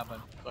agad kalaban.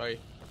 Sorry.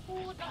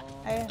 Puta.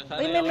 Ay, Sana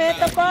uy, may yung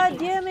metapod!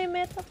 dito. Yeah, may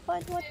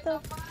metapod! What the...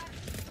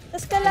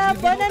 Tas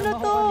kalaban, ano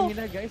to?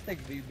 Kanina guys,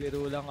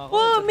 nagbibiro lang ako.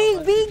 Oh,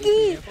 may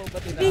Biggie!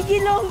 Biggie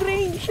Biggie long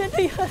range! Siya na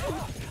yan!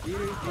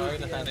 Sorry,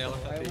 nasanay ako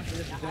sa I was tape.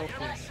 just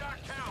joking.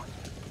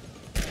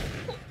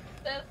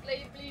 Self-play,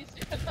 please.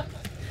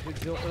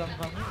 Nag-joke lang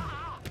kami.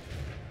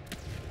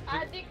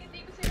 Adik, hindi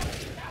ko sila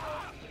kita.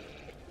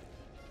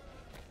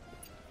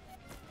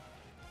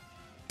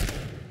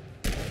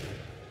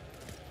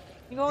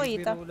 Hindi ko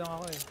kita. Nagbibiro lang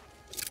ako eh.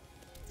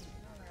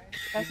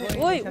 Kasi, Boy,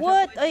 uy, may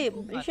what? shot- Ay,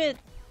 shot- shit.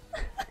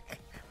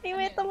 May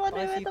metapod,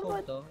 may Kasi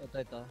metapod. to,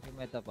 ito, yung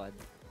metapod.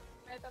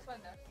 Meta pa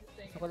na.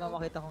 Gusto ko lang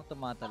makita kung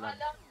tumatalab.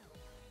 Nakalang,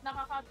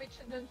 nakakapit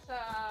siya dun sa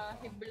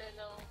hibla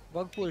ng...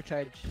 Wag full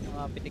charge,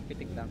 mga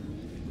pitik-pitik lang.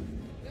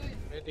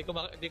 Uy,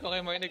 Hindi ko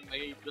kayo marinig.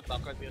 May good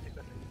background music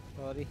kasi.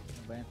 Sorry,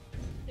 ano ba yan?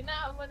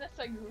 hinaan mo na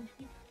sa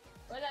groovy.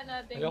 Wala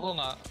natin. Ayoko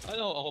nga.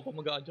 Ako pa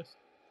mag-a-adjust.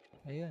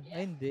 Ayun,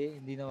 ay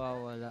hindi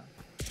nawawala.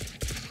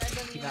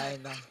 Random yan. Kinain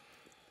lang.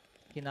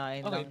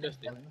 Kinain Okay, lang.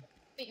 interesting.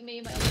 May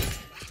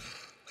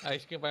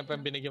Ice cream pa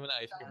yung binigyan mo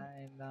na ice cream.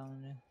 Kinain lang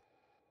niya.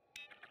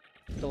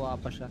 Tuwa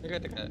pa siya.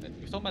 Teka.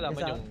 Gusto ko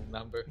malaman yung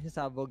number.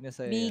 Isasabog niya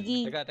sa'yo.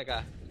 Biggie.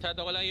 Teka.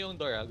 Chato ko lang yung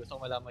door Gusto ko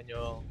malaman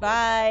yung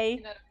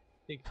Bye!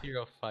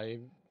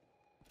 605.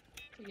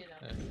 Sige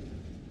lang.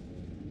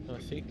 So,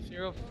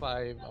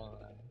 605.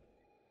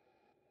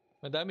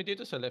 Madami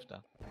dito sa left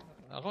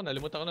Ako,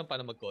 nalimutan ko na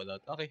paano mag-call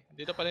out. Okay,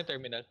 dito pala yung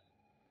terminal.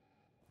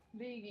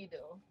 Biggie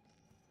daw.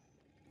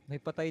 May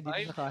patay dito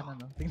Ay. sa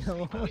kanan, no? Tingnan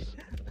mo.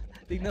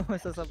 Tingnan mo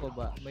sa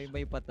baba.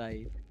 May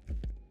patay.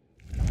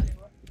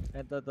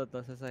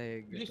 Ito, sa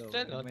sahig. Bilis Ito,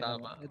 yan, no? may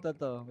Tama.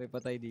 Ito, may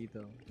patay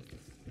dito.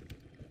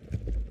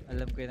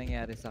 Alam ko yung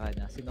nangyari sa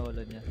kanya.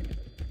 Sinolo niya.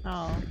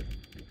 Oo.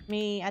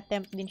 May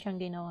attempt din siyang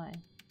ginawa eh.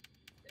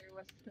 There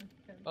was...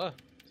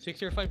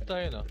 605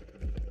 tayo, no?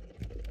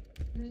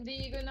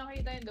 Hindi ko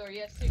nakita yung door.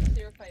 Yes,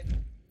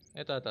 605.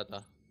 Ito.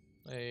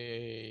 May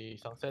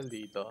isang cell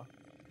dito.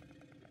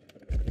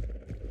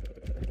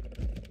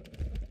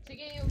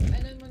 Sige, yung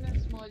ano mo na,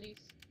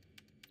 smallies.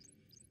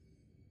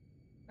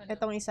 Ano?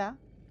 Itong isa?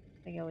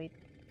 Sige, wait.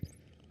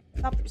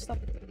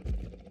 Stop.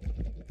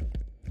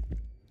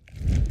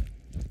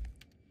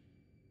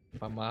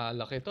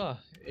 Pamahalaki ito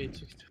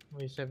 860.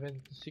 May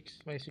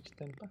 76. May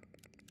 610 pa.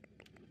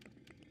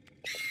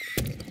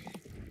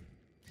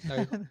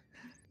 Sorry.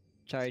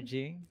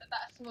 Charging. Sa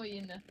taas mo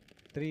yun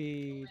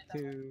 3,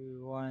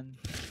 2,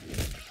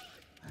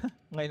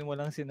 1. Ngayon mo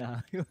lang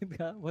sinabi.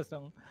 Tapos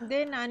ang... Hindi,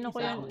 naano ko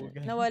yan.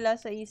 Nawala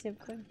sa isip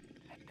ko.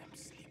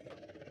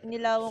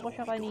 Nilawan ko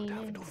siya kanina.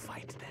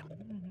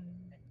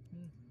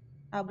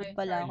 Abot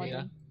pala ako Hindi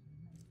dun.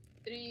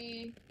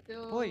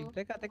 3, 2... Hoy,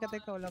 teka.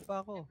 Wala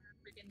pa ako.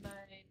 Freaking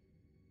nine.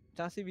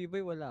 Tsaka si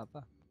B-Boy wala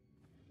pa.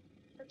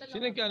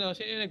 Sino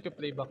yung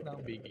nagpa-playback ng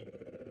Biggie?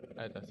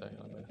 Ito, sorry.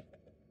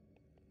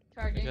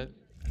 Charging.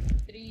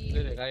 Hindi,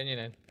 3, kaya niyo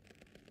na.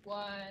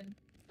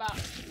 1, back.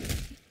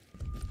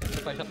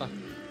 Isa pa.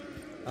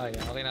 Yan.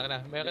 Okay na.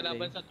 May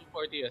kalaban sa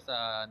 240 sa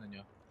ano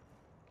nyo.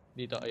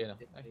 Dito, ayan o.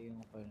 Ito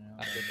yung kanya.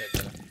 Dito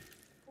lang.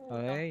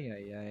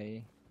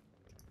 Ay.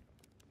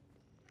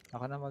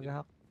 Ako na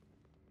mag-hack.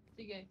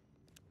 Sige.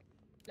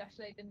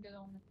 Flashlightin ka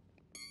lang.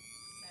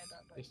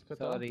 Test ko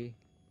to. Sorry.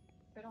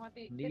 Pero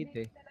kati... Liit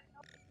eh.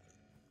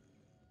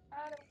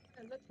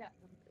 Let's go.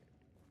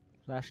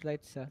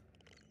 Flashlight sa.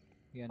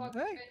 Yan.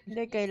 Ay!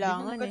 Hindi,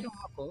 kailangan eh. Yung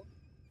ako.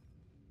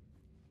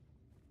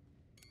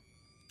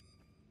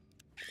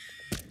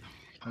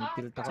 May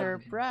tilt ako.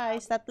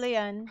 Surprise! Tatlo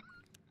yan.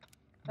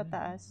 Sa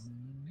taas.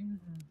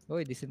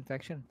 Uy,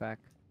 disinfection pack.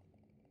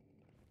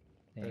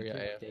 Thank you.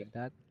 Area F. Take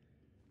that.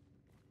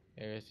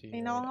 Ay,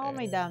 naku nga,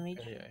 may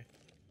damage.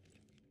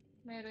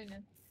 Meron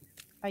yan.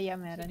 Ay,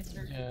 meron.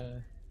 Yeah.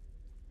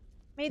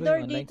 May Uy,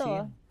 door online dito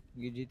scene.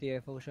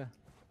 Gtfo siya.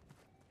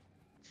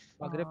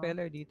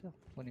 Mag-repeller dito.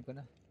 Kunin ko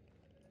na.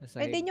 Nasa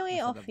Pwede head, nyo nasa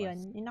i-off labas. yun.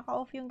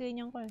 Naka-off yung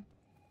ganyan ko eh.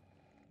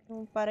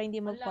 Yung para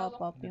hindi mag-pop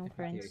up yung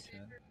friends.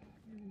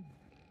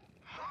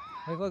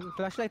 Ay, wag.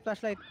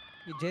 Flashlight.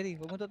 Jerry,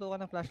 huwag mo tutukan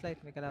ng flashlight.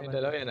 May kalaban. May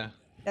dalawa yan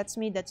That's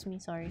me,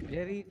 sorry.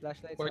 Jerry,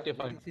 flashlight.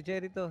 45. Si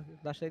Jerry to.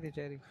 Flashlight ni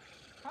Jerry.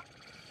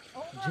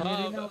 Oh,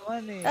 Jerry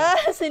naman eh.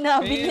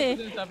 Sinabi niya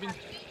eh. Sabi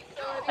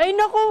Ay,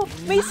 naku!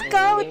 May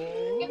scout!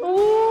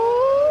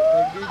 Ooh!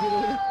 Nagbibiro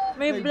lang.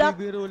 May black.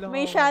 Nagbibiro lang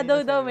May ako shadow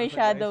kanina daw, sa'yo, may guys.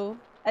 shadow.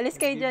 Alis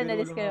kayo dyan, Nagbibiro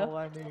alis lang kayo. ako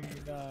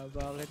kanina.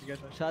 Bakit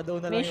gano'n? Shadow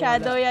na lang May yung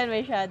shadow wala. yan,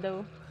 may shadow.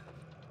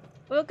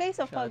 Huwag kayo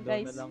sa fog, Shadow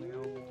guys. na lang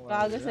yung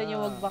Baka gusto wala. nyo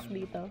mag-back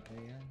dito.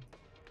 Ayan.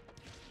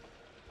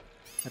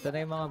 Ito na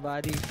yung mga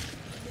body.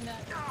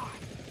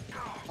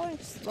 Oh,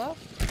 it's back.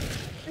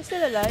 You're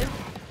still alive?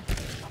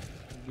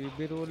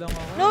 Bibiro lang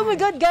ako. No, oh my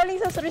god, galing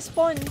sa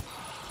respawn.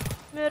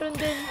 Meron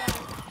din.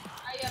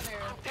 Ayan,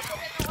 meron.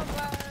 Ano ka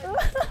ba?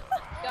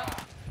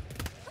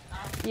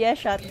 Yeah,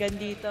 shotgun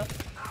dito.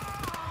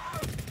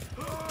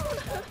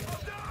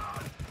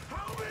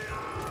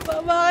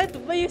 Bakit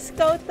ba yung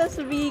scout tas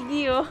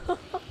Biggie, oh?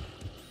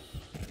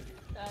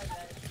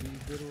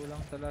 Bibiro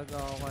lang talaga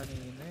ako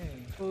kanina eh.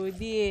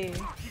 Pudi eh.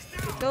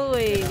 Ikaw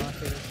eh.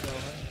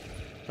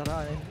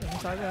 Tara, ano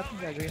sabi natin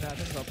gagawin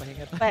natin?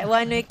 Papahinga tayo.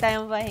 1 week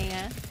tayong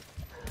pahinga.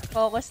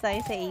 Focus tayo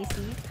sa AC.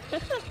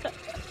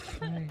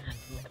 Ay,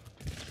 nako.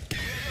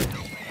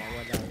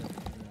 Wala lang.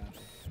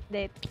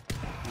 Det.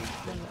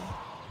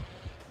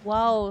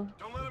 Wow.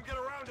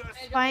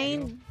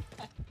 Find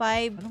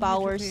 5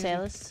 power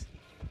cells.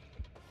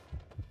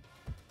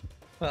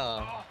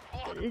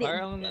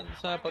 Parang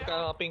sa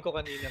pagkakaping ko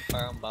kanina,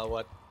 parang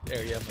bawat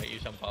area may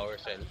isang power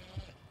cell.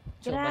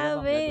 So, malamang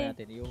Grabe. gagawin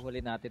natin.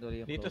 Iuhuli natin ulit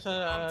yung Dito close.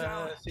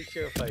 sa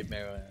 605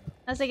 meron.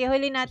 Ah, sige,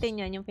 huli natin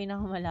yon yung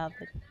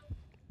pinakamalapit.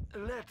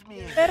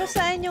 Pero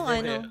saan yung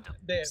ano?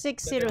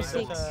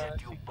 606.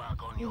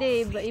 Hindi,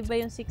 iba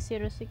yung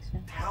 606.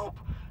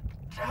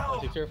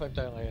 605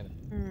 tayo ngayon.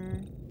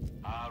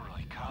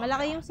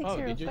 Malaki yung Oh,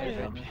 did you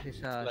 605. just Si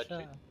Sasha.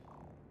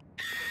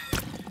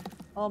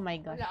 Oh my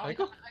god. Ay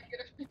ko.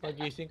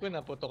 Pagising ko,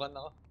 naputukan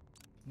ako.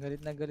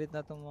 Galit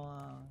na tong mga...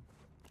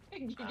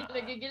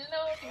 Gigil na.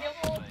 Tingnan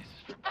mo.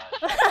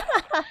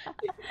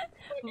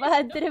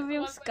 Bad trip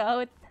yung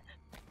scout.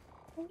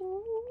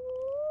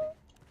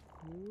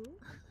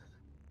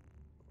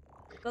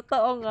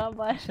 Totoo nga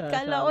ba?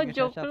 Kala ko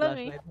joke lang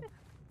eh.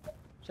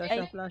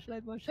 Shasha,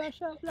 flashlight mo.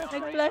 Shasha, flashlight.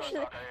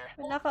 Nag-flashlight.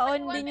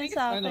 Naka-on din yung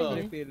sa akin Ano?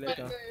 eh. Refill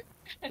ito.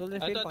 Full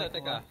refill pa.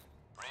 Teka.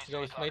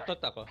 Guys, may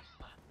thought ako.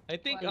 I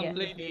think ang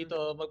play dito,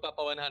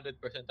 magpapa 100%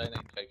 tayo na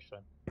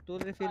infection.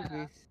 Full refill,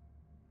 please.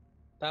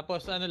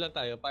 Tapos ano lang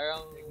tayo,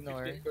 parang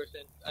Ignore.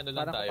 15% ano lang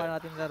Parang tayo. para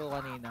natin laro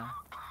kanina.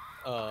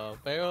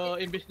 Pero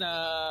imbis na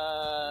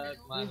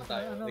ano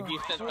tayo, Ano?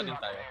 nag-extend pa din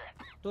tayo.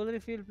 Full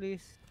refill,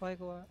 please.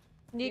 Pakikuha.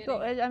 Hindi ko,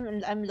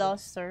 I'm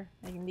lost sir.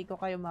 Ay, hindi ko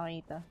kayo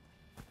makita.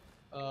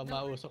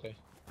 Mausok eh.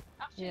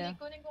 Actually, Yeah.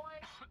 kunin ko nga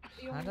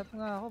yung... Hanap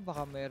nga ako,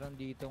 baka meron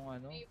ditong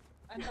ano.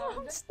 Ang tawag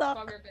doon? Stuck.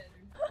 Fogger pen.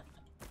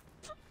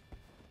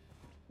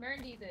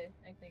 Meron dito eh,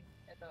 I think.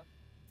 Ito.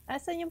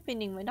 Asan yung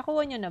pining mo?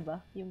 Nakuha nyo na ba?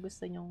 Yung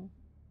gusto nyong...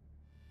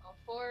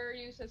 4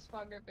 uses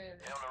fogger pen.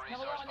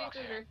 Nakuha ko dito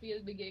refill,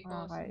 bigay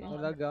ko. Okay. sa mga-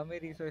 Talaga, may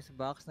resource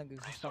box.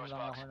 Nag-system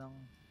lang ako ng...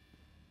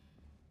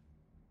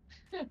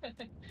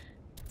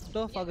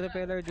 Ito, fog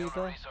repeller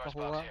dito.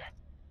 Pakuha.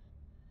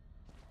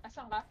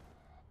 Asan ka?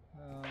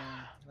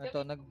 Ito,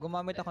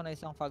 gumamit ako ng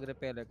isang fog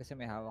repeller kasi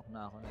may hawak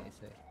na ako na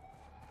isa eh.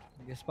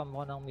 Nag-spam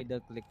ko ng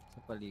middle click sa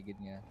paligid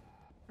niya.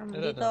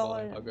 Dito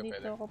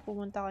ako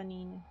pumunta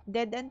kanina.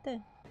 Dead end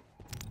eh.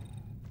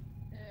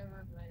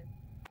 Never mind.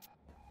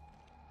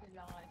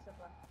 Kailangan isa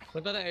pa.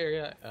 Punta na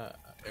area eh.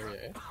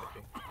 Okay.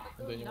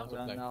 Nandun yung mga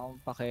Wala supply. na akong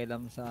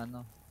pakialam sa ano.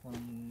 Kung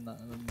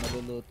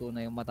naluluto na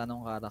yung mata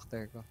ng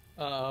karakter ko.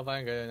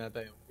 Parang gano'n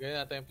natin. Gano'n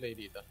natin yung play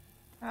dito.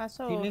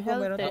 So Feeling ko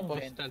meron health akong Tapos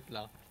vent. stealth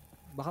lang.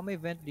 Baka may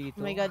vent dito.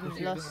 Oh my God, Kasi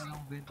lost.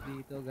 walang vent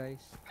dito,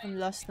 guys. I'm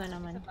lost na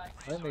naman.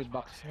 Ay, may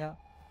box nga.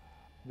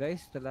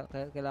 Guys,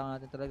 kailangan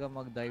natin talaga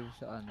mag-dive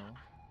sa ano.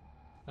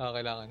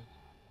 Kailangan.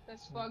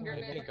 Tapos fogger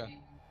May pen. ka.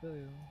 Ito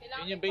yun.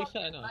 Kailangan Yun yung may base fog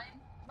sa ano? turbine.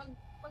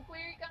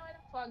 Mag-query ka nga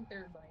ng fog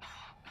turbine.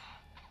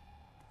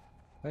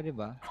 Pwede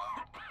ba?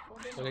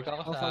 Balik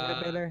ako Oh, sa... fog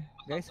repeller.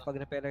 Guys, fog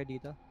repeller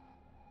dito.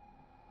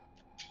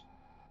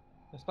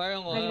 Tapos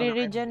parang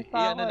Nagre-regen pa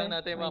iyan na ako lang eh.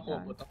 natin yung My mga God.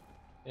 puputok.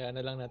 Iyan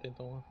na lang natin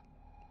itong...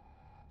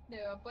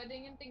 Diba? Pwede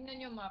yung tignan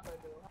yung mapa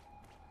doon.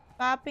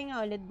 Copy nga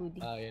ulit, Buddy.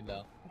 yun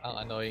lang. Ang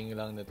annoying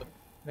lang nito.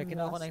 May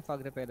kinuha ko na yung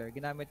fog repeller.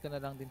 Ginamit ko na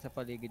lang din sa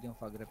paligid yung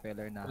fog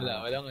repeller na.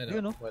 Walang ano.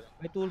 Yun, no? Wala.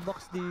 May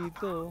toolbox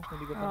dito.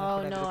 Hindi ko pa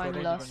Oh, na no, I'm pinag-record.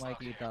 Hindi lost. ko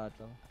makikita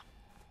to.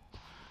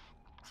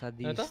 Sa Ano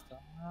to? dista.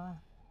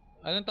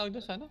 Anong tawag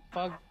doon sa ano?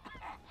 Fog?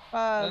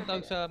 Pag Anong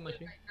tawag sa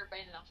machine?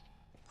 Turbine lang.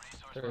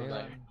 Turbine.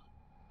 Ayan.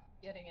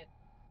 Getting it.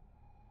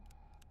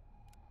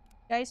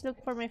 guys, look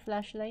for my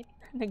flashlight.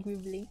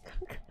 Nagbi-blink.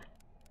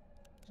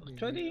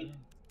 Actually,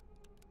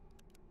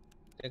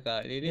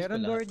 teka, lilis ko Meron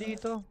lang. door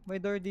dito. May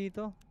door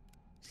dito.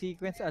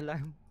 Sequence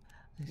alarm.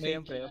 May-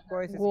 Siyempre, of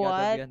course, it's What?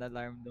 gotta be an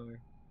alarm door.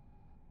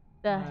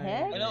 The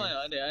Ay. heck?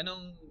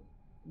 Anong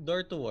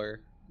door to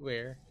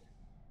where?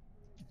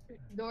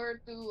 Door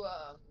to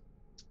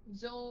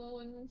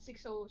zone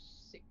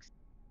 606.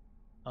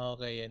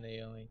 Okay, yan na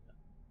yung...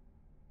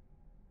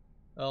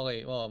 Okay,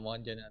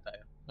 mukhang dyan na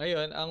tayo.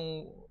 Ngayon,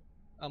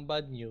 ang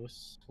bad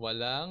news,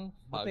 walang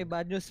Ba't may fog,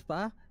 bad news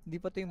pa? Hindi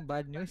pa to yung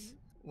bad news?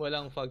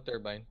 walang fog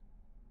turbine.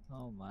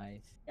 Oh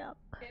my.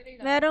 Carry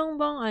lang. Merong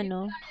bang ano,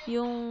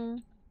 yung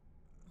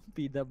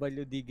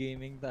PWD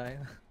gaming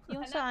tayo.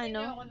 yung sa Hanapin niyo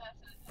ano, ako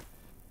nasaan.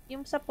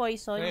 yung sa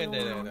poison, Ayun, yung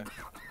ayun.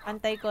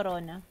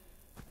 anti-corona.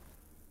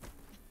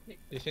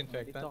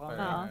 Disinfectant. Dito kami.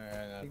 Parang,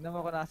 Tignan mo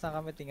kung nasaan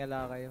kami,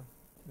 tingala kayo.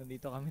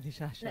 Nandito kami ni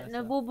Shasha.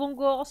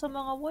 Nabubunggo ako sa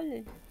mga wall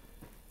eh.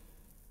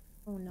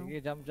 Oh no. Sige,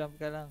 jump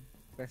ka lang.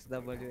 Press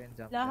W and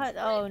jump. Lahat,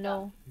 oh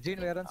no. Jin,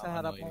 meron sa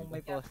harap yun. mong may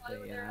poste.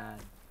 Yan.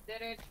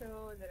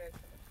 Diretso.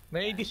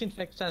 May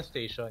disinfection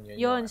station. Yun,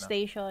 Yun, yung,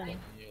 station.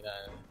 Yun,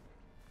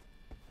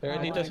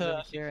 pero dito sa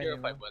 605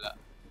 wala.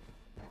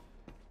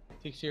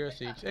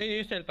 606.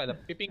 Yung cell pala.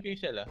 Piping ko yung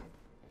cell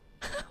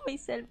May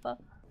cell pa.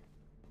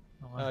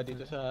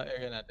 Dito sa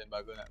area natin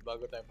bago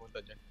tayo punta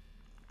dyan.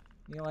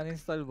 Yung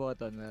uninstall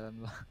button,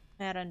 meron ba?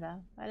 Meron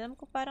ba? Alam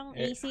ko parang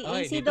AC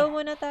dito. daw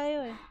muna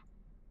tayo eh.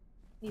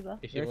 Diba?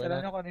 Guys,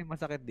 alam nyo kung ano yung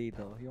masakit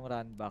dito? Yung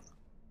run back.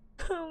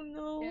 Oh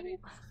no.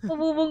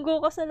 Mabubunggo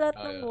ka sa lahat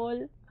ng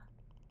wall.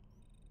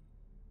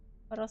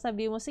 Parang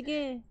sabi mo,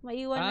 sige,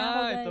 maiwan na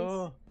ako guys.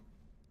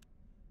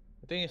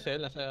 Ito yung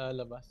cell, nasa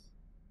labas.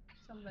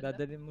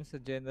 Dadalhin mo sa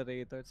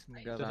generator, tapos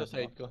Ito sa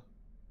side ko.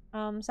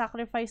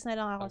 Sacrifice na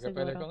lang ako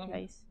siguro, ko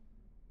guys.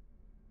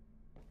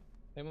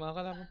 May mga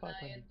kalaman pa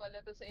ako. Ayan pala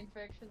to sa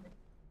infection eh.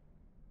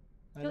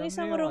 Alam Yung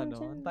isang mo room ano,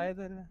 dyan. ang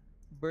title?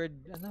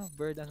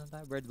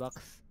 Bird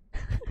box.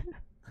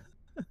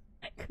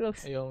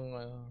 Close. Yung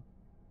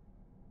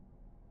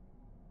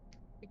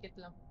Pikit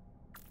lang.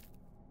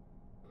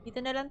 Dito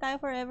na lang tayo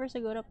forever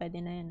siguro, pwede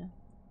na yan.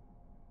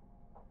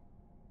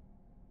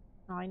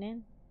 Okay na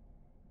yan.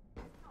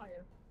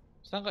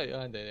 Saan kayo?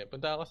 Hindi.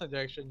 Punta ako sa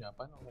direction niya.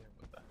 Paano ako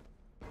punta?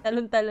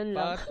 Talon-talon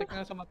lang. Check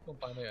nga sa map kung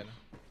paano yan.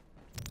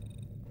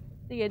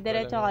 Sige,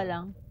 diretso ka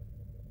lang.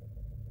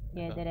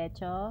 Sige,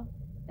 diretso.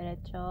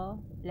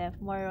 Left,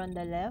 more on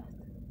the left.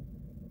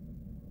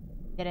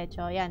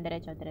 Diretso. Yan,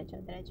 diretso.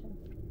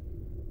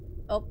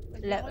 Oh,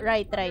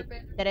 right.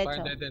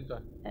 Diretso.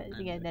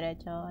 Sige,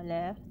 diretso.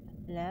 Left.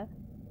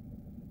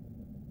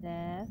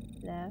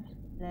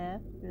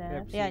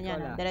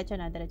 Yan. Diretso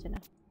na.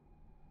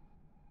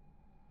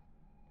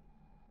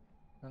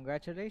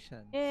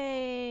 Congratulations.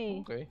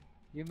 Yay! Okay.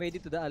 You made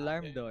it to the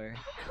alarm door.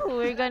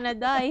 We're gonna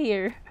die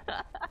here.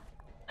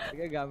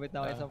 Sige, gamit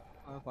na ako sa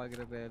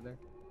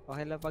pag-repeller.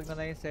 Okay lang pag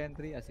na yung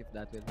sentry as if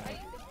that will help.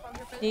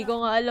 Hindi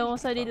ko nga alam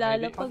kung saan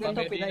nilalapag.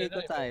 Pag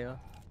pinaikot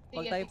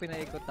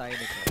tayo,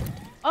 nito.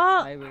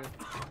 I will.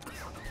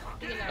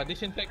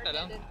 Disinfect na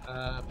lang.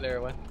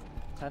 Player 1.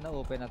 Sana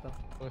open na to.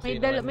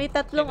 May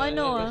tatlong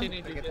ano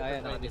Sige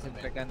tayo,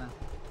 naka-disinfect ka na.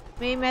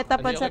 May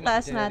metapad sa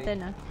taas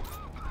natin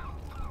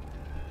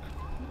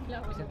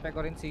Disinfect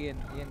ko rin si Ian.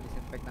 Ian,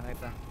 disinfect na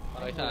kita.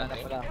 Okay, Wala na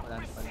pala.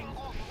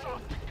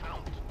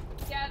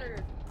 Scatter.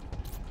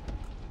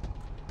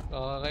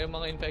 Kayo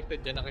mga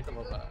infected dyan na kayo sa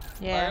baba.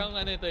 Yeah. Parang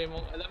ito yung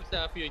alam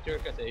sa future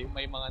kasi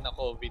may mga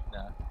na-COVID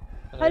na.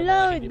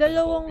 Hello,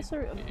 dalawang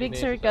big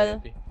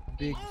circle.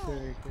 Big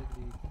circle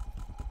dito.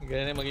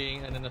 Ganyan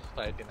magiging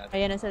society natin.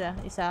 Ayan na sila.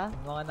 Isa.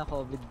 Yung mga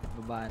na-COVID,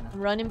 baba na.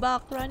 Running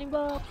back.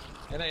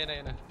 Yan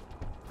na.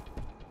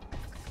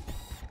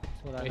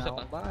 Wala na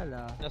akong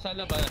bala. Nasa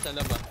laba.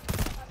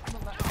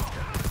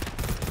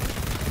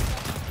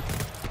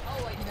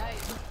 Oh, I died.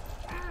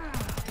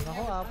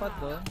 Ako, 4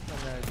 doon.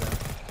 Talaga.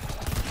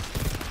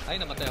 Ay,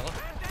 namatay ako.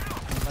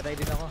 Namatay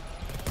din ako.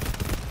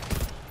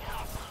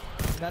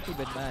 Not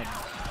even mad.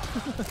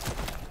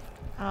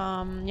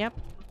 Yep.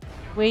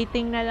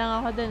 Waiting na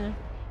lang ako dun.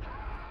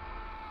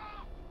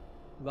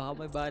 Baka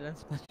may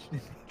balance patch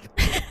din.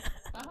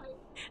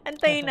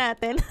 Antayin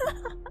natin.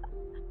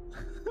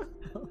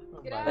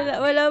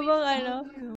 wala bang